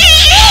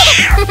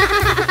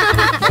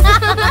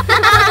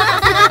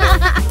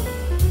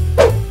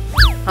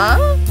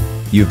 Huh?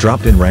 You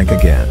dropped in rank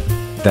again.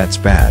 That's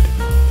bad.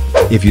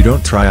 If you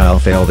don't try, I'll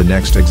fail the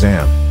next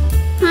exam.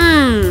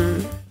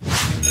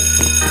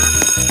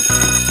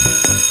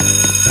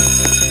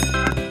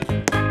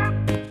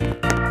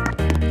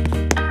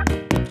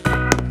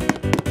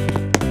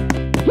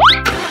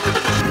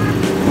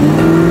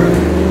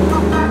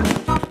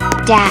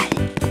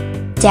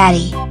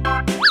 Daddy.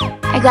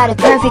 I got a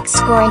perfect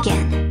score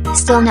again.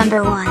 Still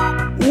number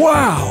 1.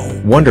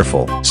 Wow!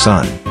 Wonderful,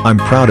 son. I'm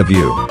proud of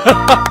you.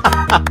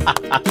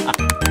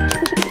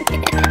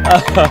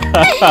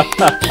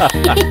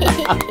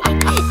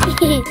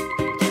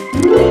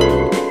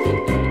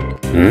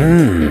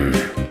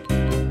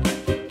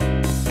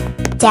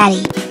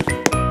 Daddy.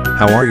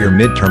 How are your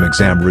midterm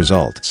exam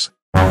results?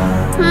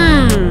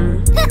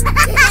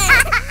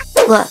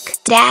 Look,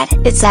 Dad,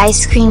 it's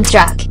ice cream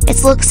truck.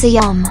 It looks a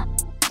yum.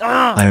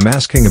 I am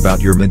asking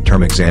about your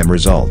midterm exam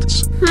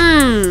results.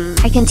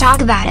 I can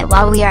talk about it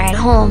while we are at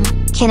home,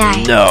 can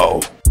I?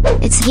 No.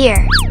 It's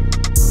here.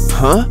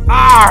 Huh?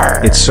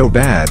 Arr! It's so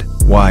bad.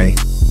 Why?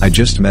 I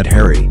just met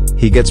Harry.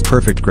 He gets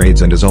perfect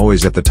grades and is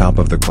always at the top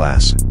of the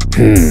class.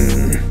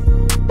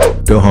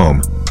 Go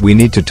home. We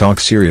need to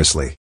talk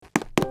seriously.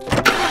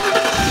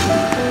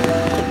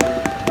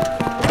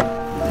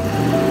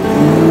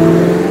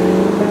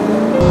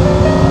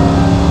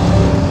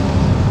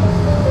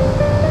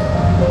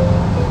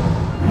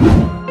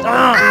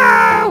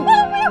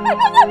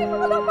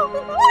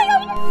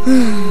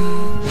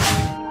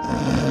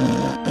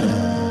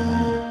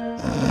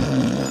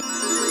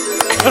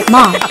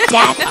 Mom,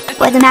 Dad,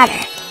 what's the matter?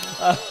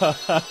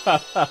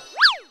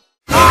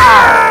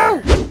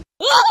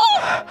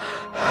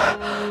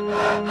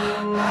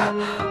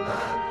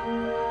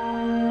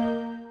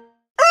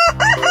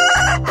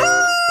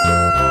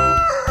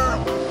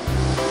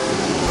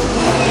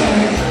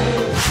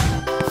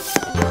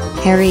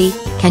 Harry,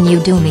 can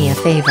you do me a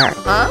favor?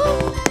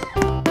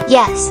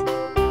 Yes.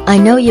 I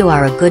know you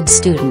are a good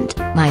student,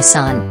 my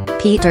son.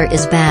 Peter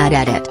is bad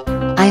at it.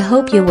 I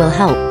hope you will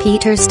help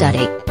Peter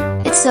study.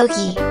 It's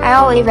okay.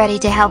 I'm always ready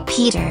to help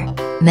Peter.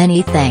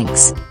 Many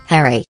thanks,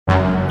 Harry.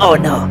 Oh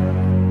no.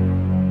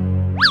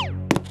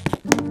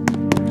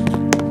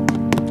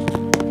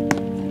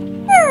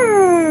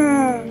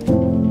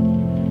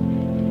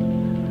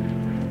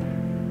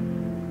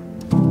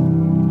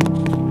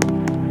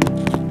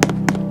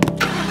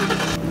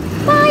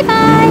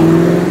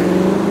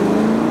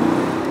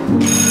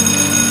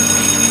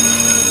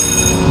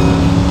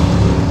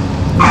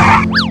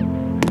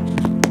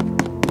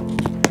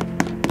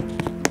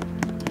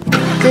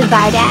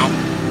 Goodbye, Dad.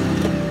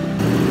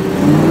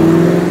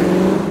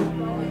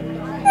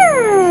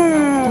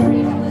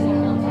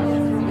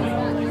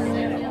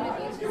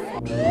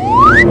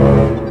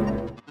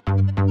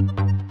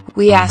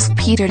 We ask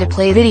Peter to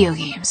play video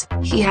games.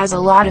 He has a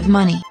lot of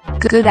money.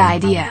 Good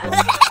idea.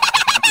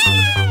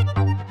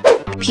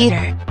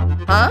 Peter.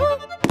 Huh?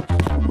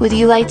 Would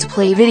you like to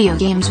play video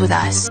games with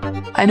us?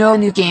 I know a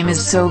new game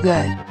is so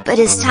good. But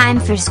it's time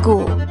for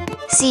school.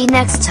 See you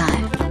next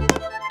time.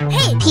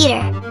 Hey,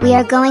 Peter, we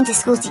are going to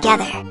school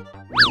together.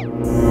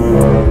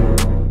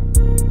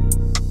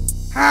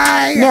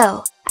 Hi.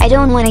 No, I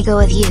don't want to go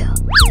with you.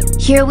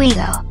 Here we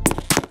go.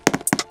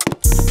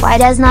 Why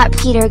does not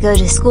Peter go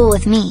to school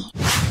with me?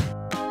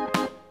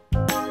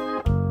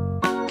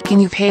 Can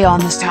you pay on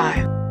this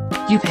time?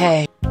 You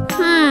pay.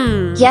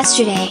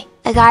 Yesterday,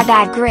 I got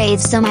bad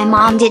grades, so my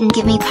mom didn't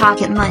give me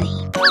pocket money.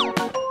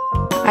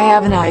 I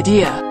have an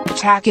idea.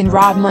 Track and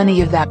rob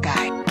money of that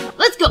guy.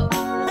 Let's go.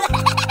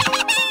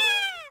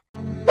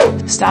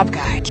 Stop,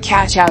 guy.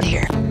 Catch out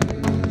here.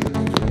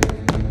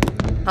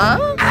 Huh?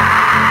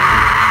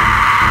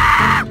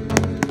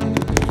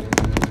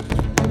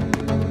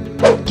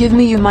 Give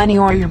me your money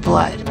or your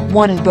blood.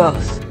 One of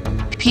both.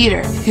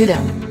 Peter, hit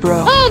him,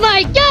 bro. Oh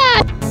my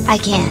god! I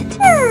can't.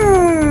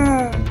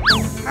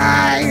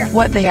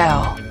 What the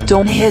hell?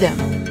 Don't hit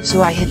him,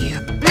 so I hit you.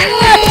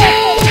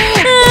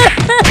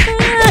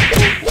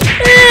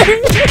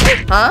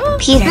 Huh?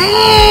 Peter.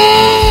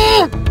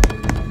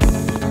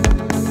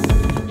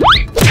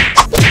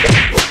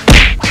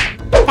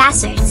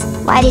 Bastards,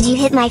 why did you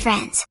hit my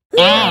friends?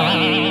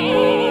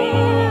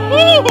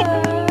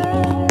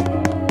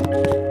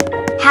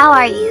 How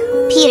are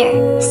you?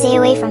 Peter, stay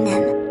away from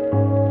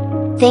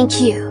them. Thank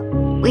you.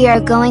 We are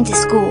going to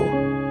school.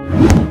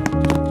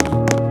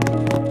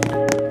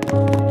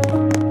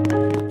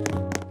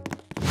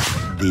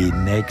 The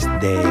next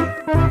day.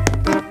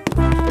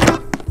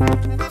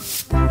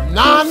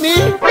 Nani?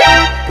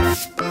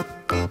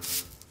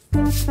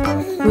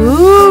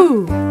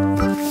 Ooh.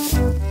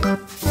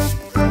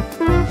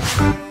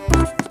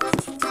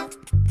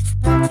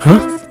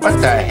 What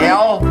the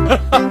hell?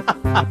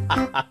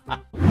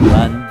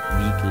 1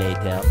 week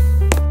later.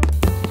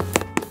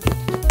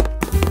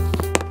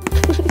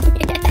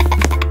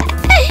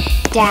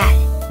 Dad,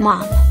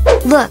 Mom,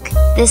 look,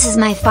 this is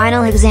my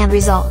final exam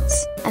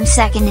results. I'm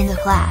second in the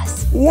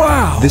class.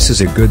 Wow! This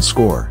is a good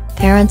score.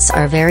 Parents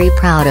are very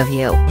proud of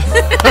you.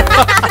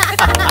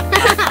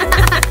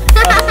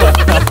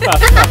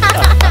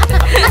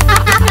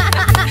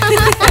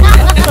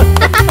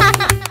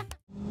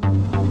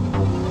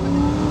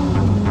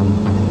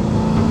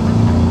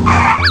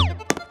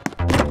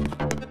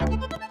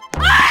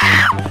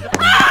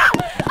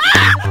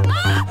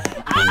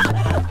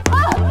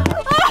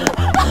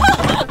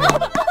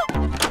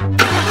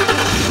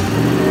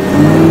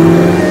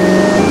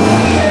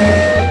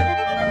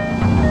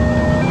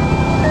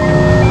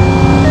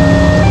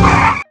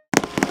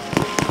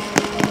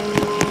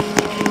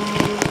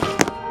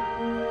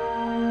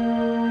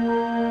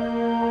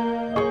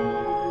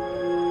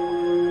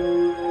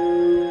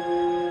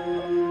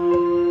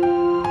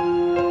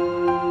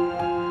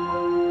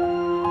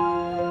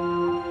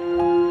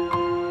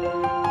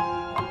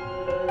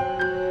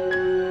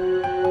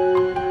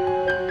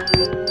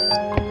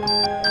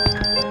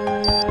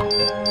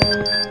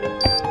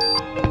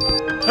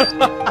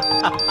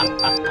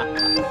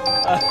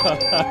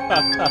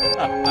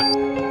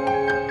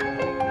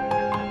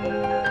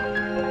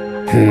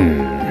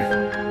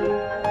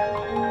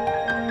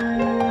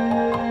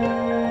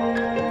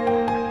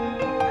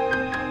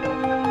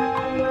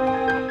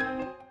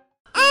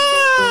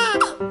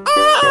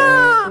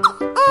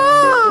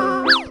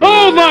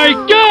 Oh my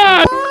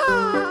god!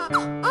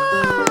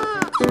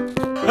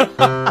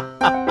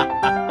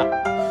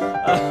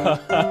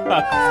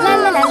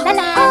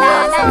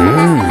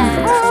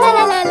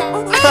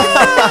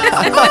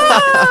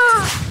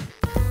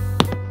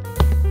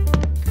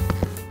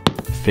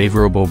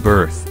 Favorable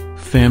birth.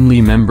 Family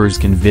members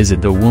can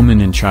visit the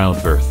woman in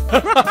childbirth.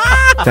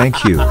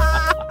 Thank you.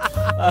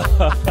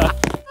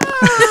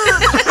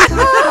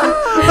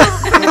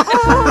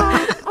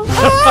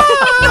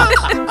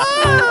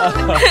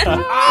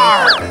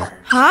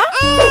 Huh?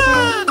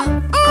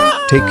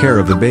 Take care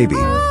of the baby.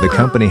 The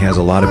company has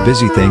a lot of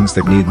busy things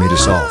that need me to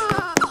solve.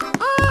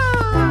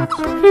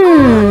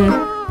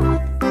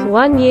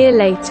 1 year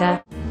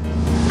later.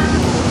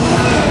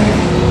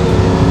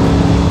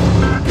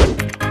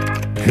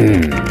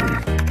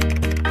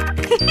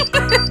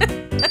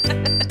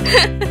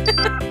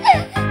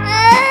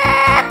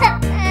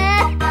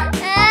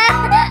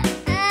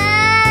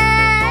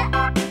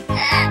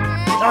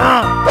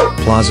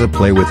 Plaza,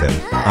 play with him.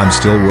 I'm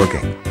still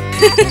working.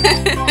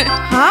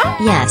 Huh?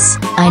 Yes,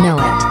 I know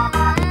it.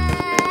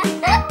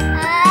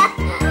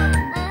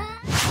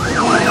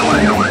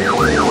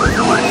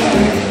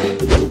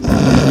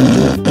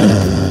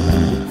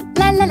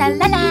 La la la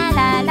la la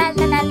la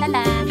la la la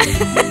la.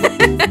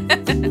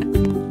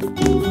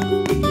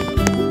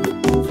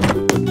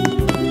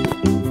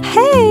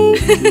 Hey!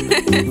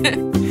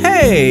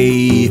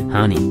 Hey!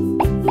 Honey.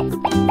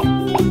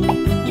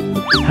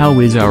 How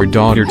is our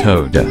daughter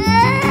Toad?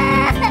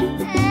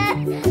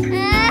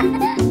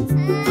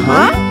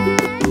 Huh?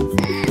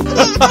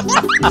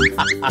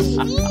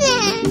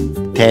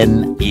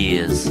 10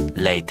 years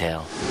later.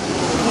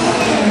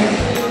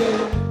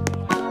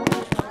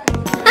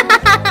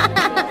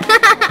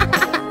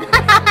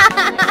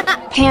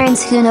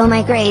 Parents who know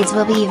my grades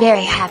will be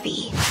very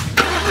happy.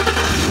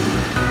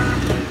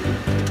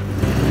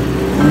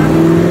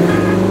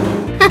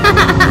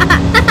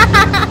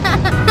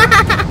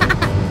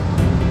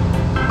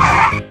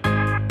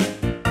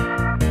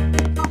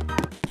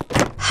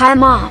 Hi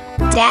Mom,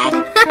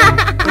 Dad?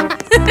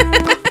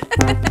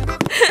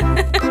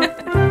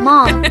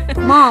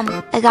 Mom,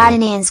 I got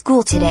an A in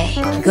school today.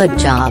 Good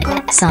job,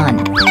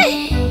 son.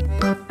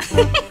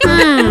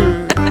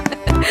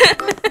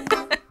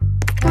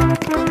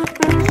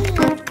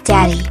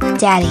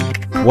 Daddy.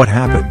 What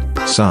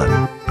happened,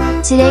 son?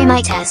 Today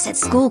my test at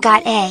school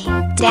got A,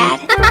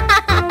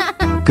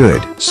 Dad.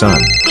 Good, son,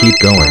 keep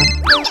going.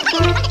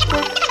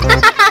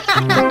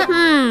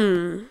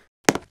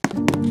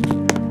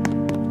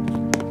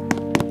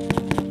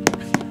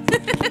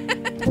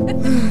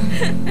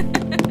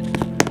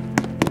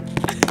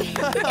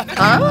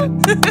 Huh?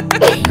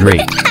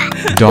 Great.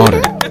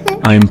 Daughter,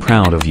 I'm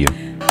proud of you.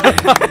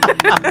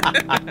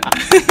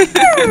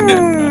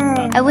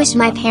 I wish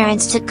my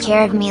parents took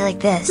care of me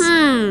like this.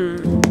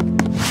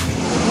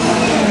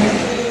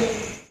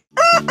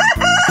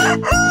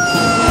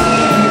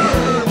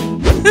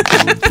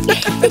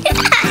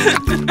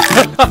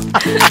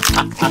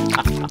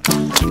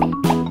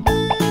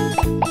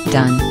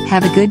 Done.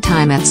 Have a good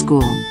time at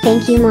school.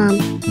 Thank you, Mom.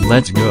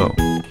 Let's go.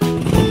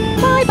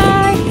 Bye-bye.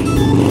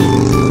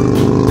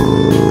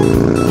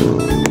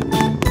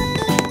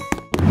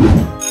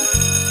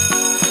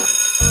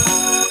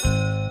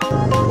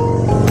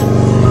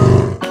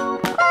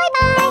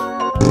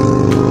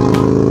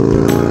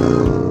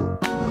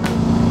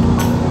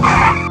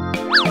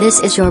 This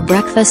is your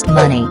breakfast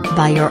money.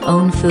 Buy your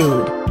own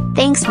food.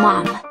 Thanks,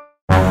 Mom.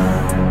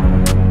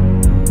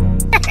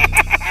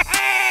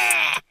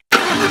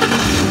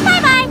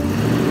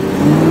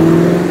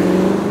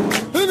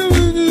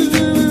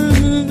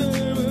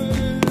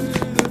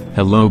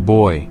 Hello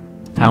boy.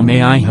 How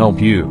may I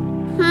help you?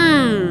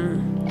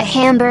 A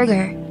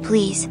hamburger,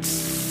 please.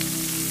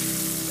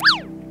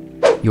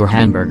 Your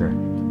hamburger.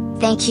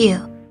 Thank you.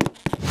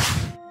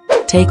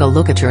 Take a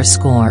look at your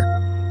score.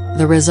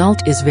 The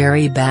result is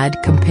very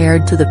bad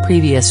compared to the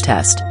previous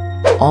test.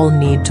 All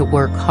need to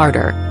work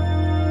harder.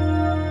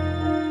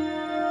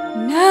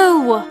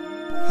 No.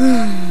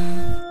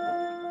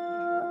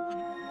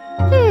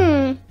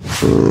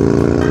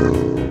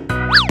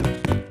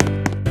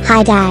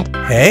 Hi, Dad.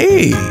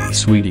 Hey!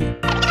 Sweetie.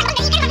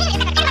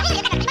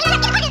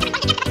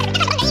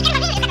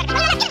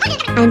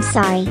 I'm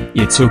sorry.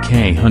 It's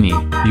okay honey,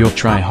 you'll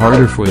try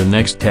harder for the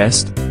next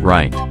test,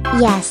 right?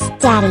 Yes,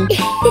 Daddy.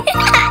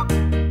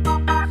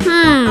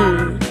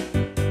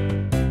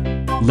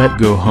 Let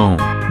go home,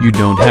 you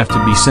don't have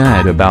to be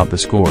sad about the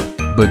score,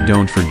 but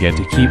don't forget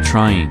to keep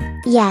trying.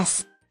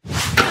 Yes.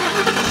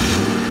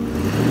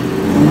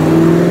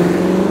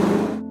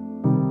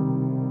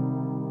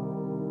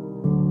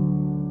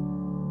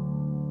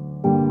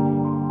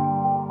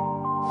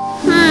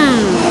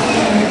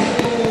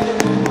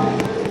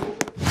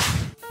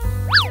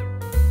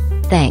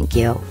 Thank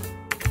you.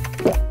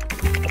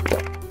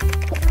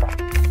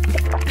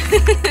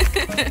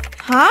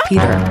 Huh?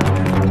 Peter.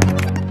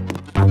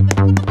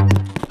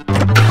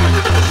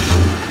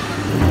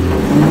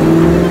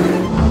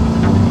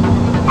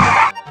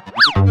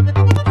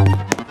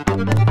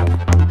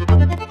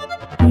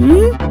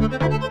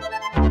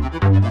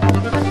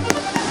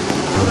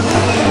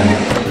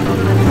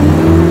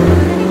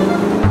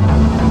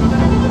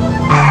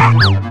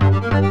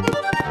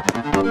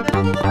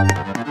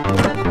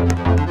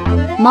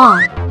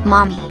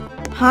 Mommy.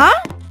 Huh?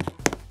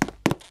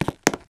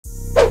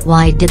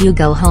 Why did you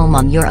go home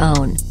on your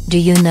own? Do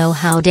you know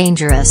how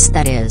dangerous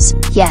that is?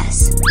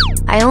 Yes.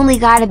 I only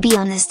got a B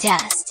on this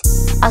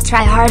test. I'll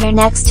try harder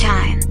next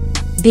time.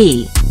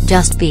 B.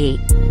 Just B.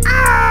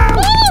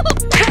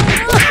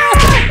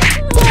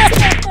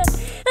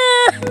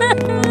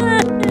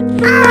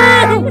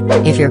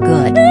 If you're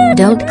good,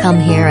 don't come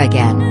here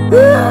again.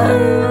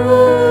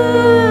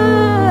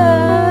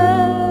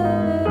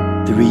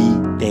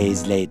 3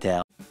 days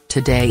later.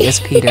 Today is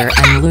Peter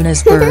and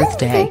Luna's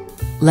birthday.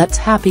 Let's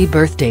happy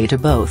birthday to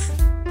both.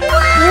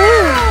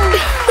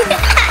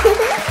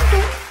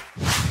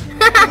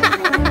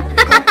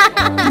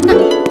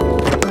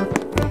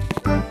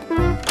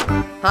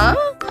 Huh?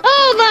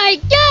 Oh my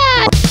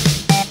god!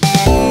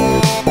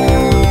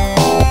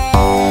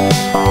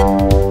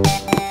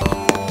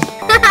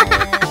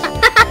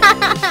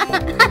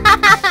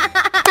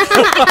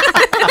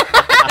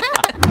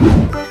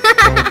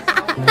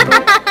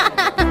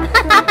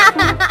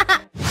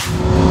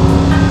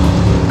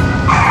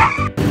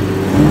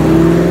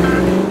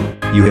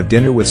 You have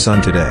dinner with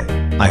son today.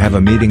 I have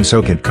a meeting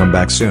so can come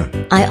back soon.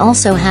 I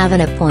also have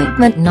an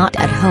appointment not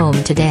at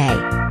home today.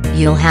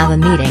 You'll have a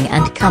meeting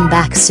and come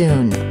back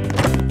soon.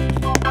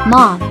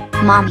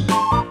 Mommy,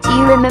 do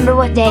you remember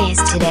what day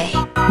is today?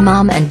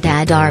 Mom and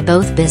Dad are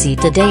both busy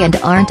today and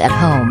aren't at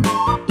home.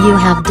 You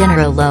have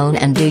dinner alone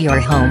and do your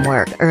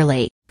homework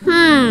early.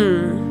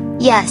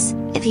 Yes,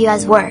 if you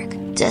has work,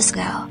 just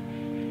go.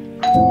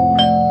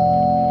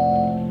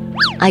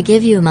 I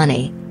give you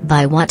money,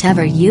 buy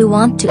whatever you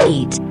want to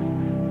eat.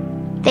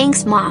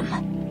 Thanks, Mom.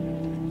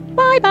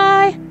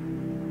 Bye-bye.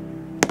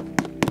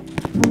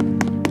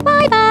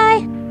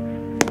 Bye-bye.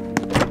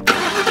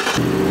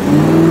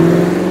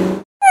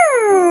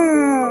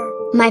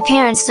 My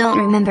parents don't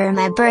remember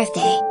my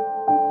birthday.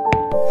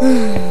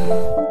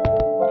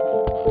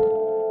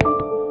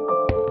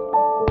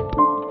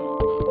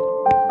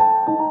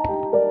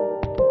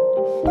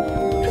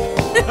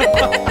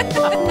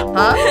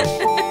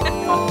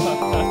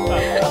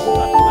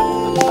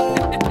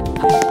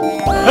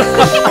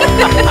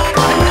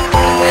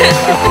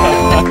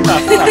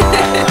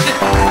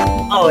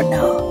 Oh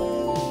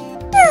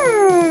no.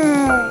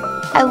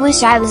 I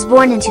wish I was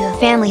born into a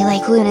family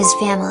like Luna's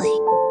family.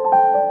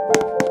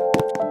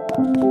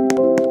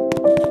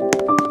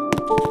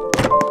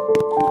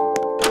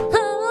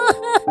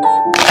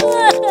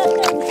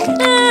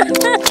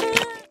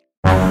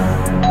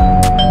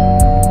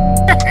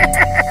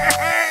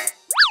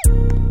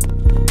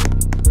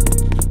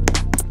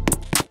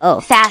 Oh,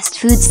 fast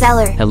food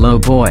seller. Hello,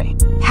 boy.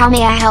 How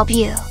may I help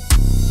you?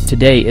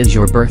 Today is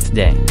your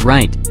birthday,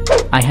 right?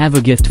 I have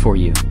a gift for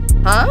you.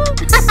 Huh?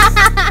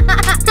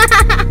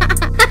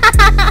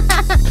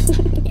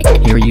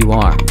 Here you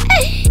are.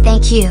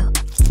 Thank you.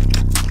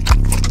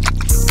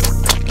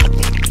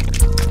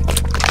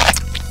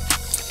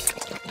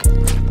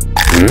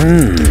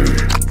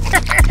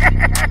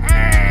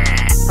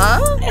 Huh?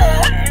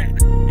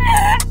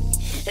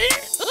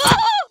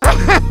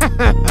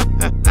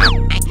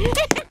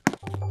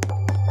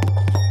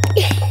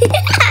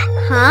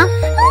 Huh?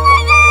 Oh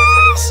my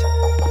gosh!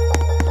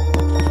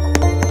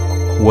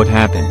 What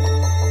happened?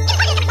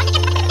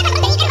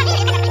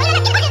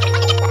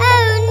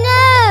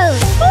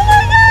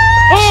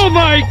 Oh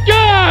my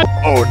god!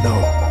 Oh no.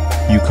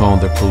 You call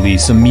the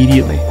police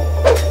immediately.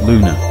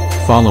 Luna,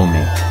 follow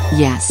me.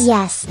 Yes.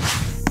 Yes.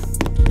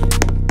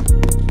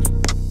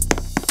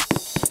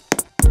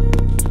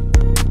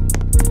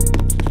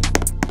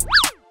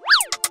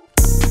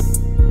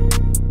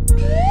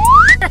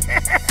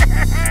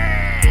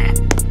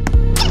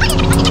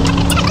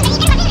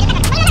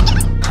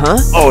 Huh?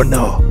 Oh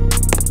no.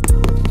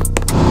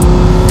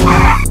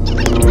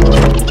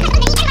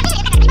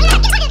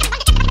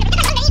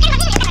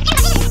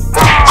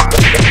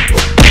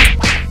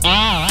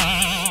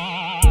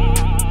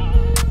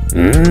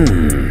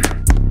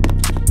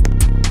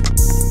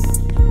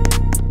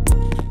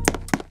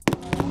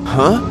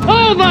 Huh?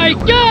 Oh my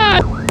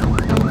god!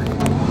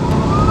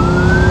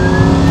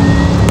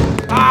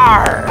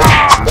 Arr!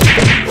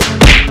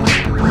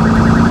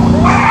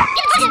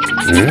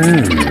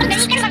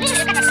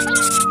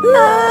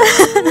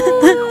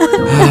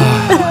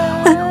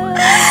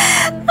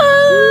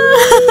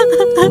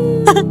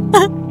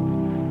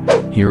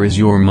 Here is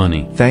your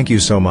money. Thank you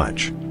so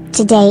much.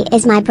 Today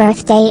is my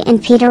birthday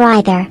and Peter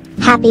either.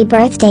 Happy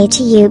birthday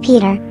to you,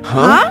 Peter.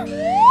 Huh?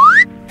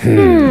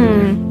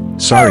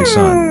 Sorry,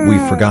 son, we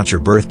forgot your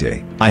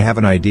birthday. I have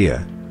an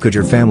idea. Could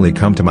your family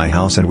come to my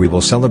house and we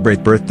will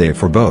celebrate birthday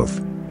for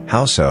both?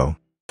 How so?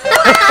 Ha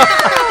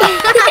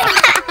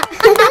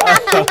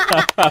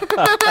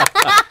ha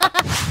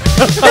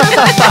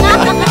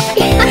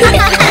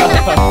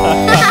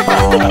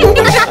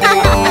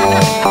ha!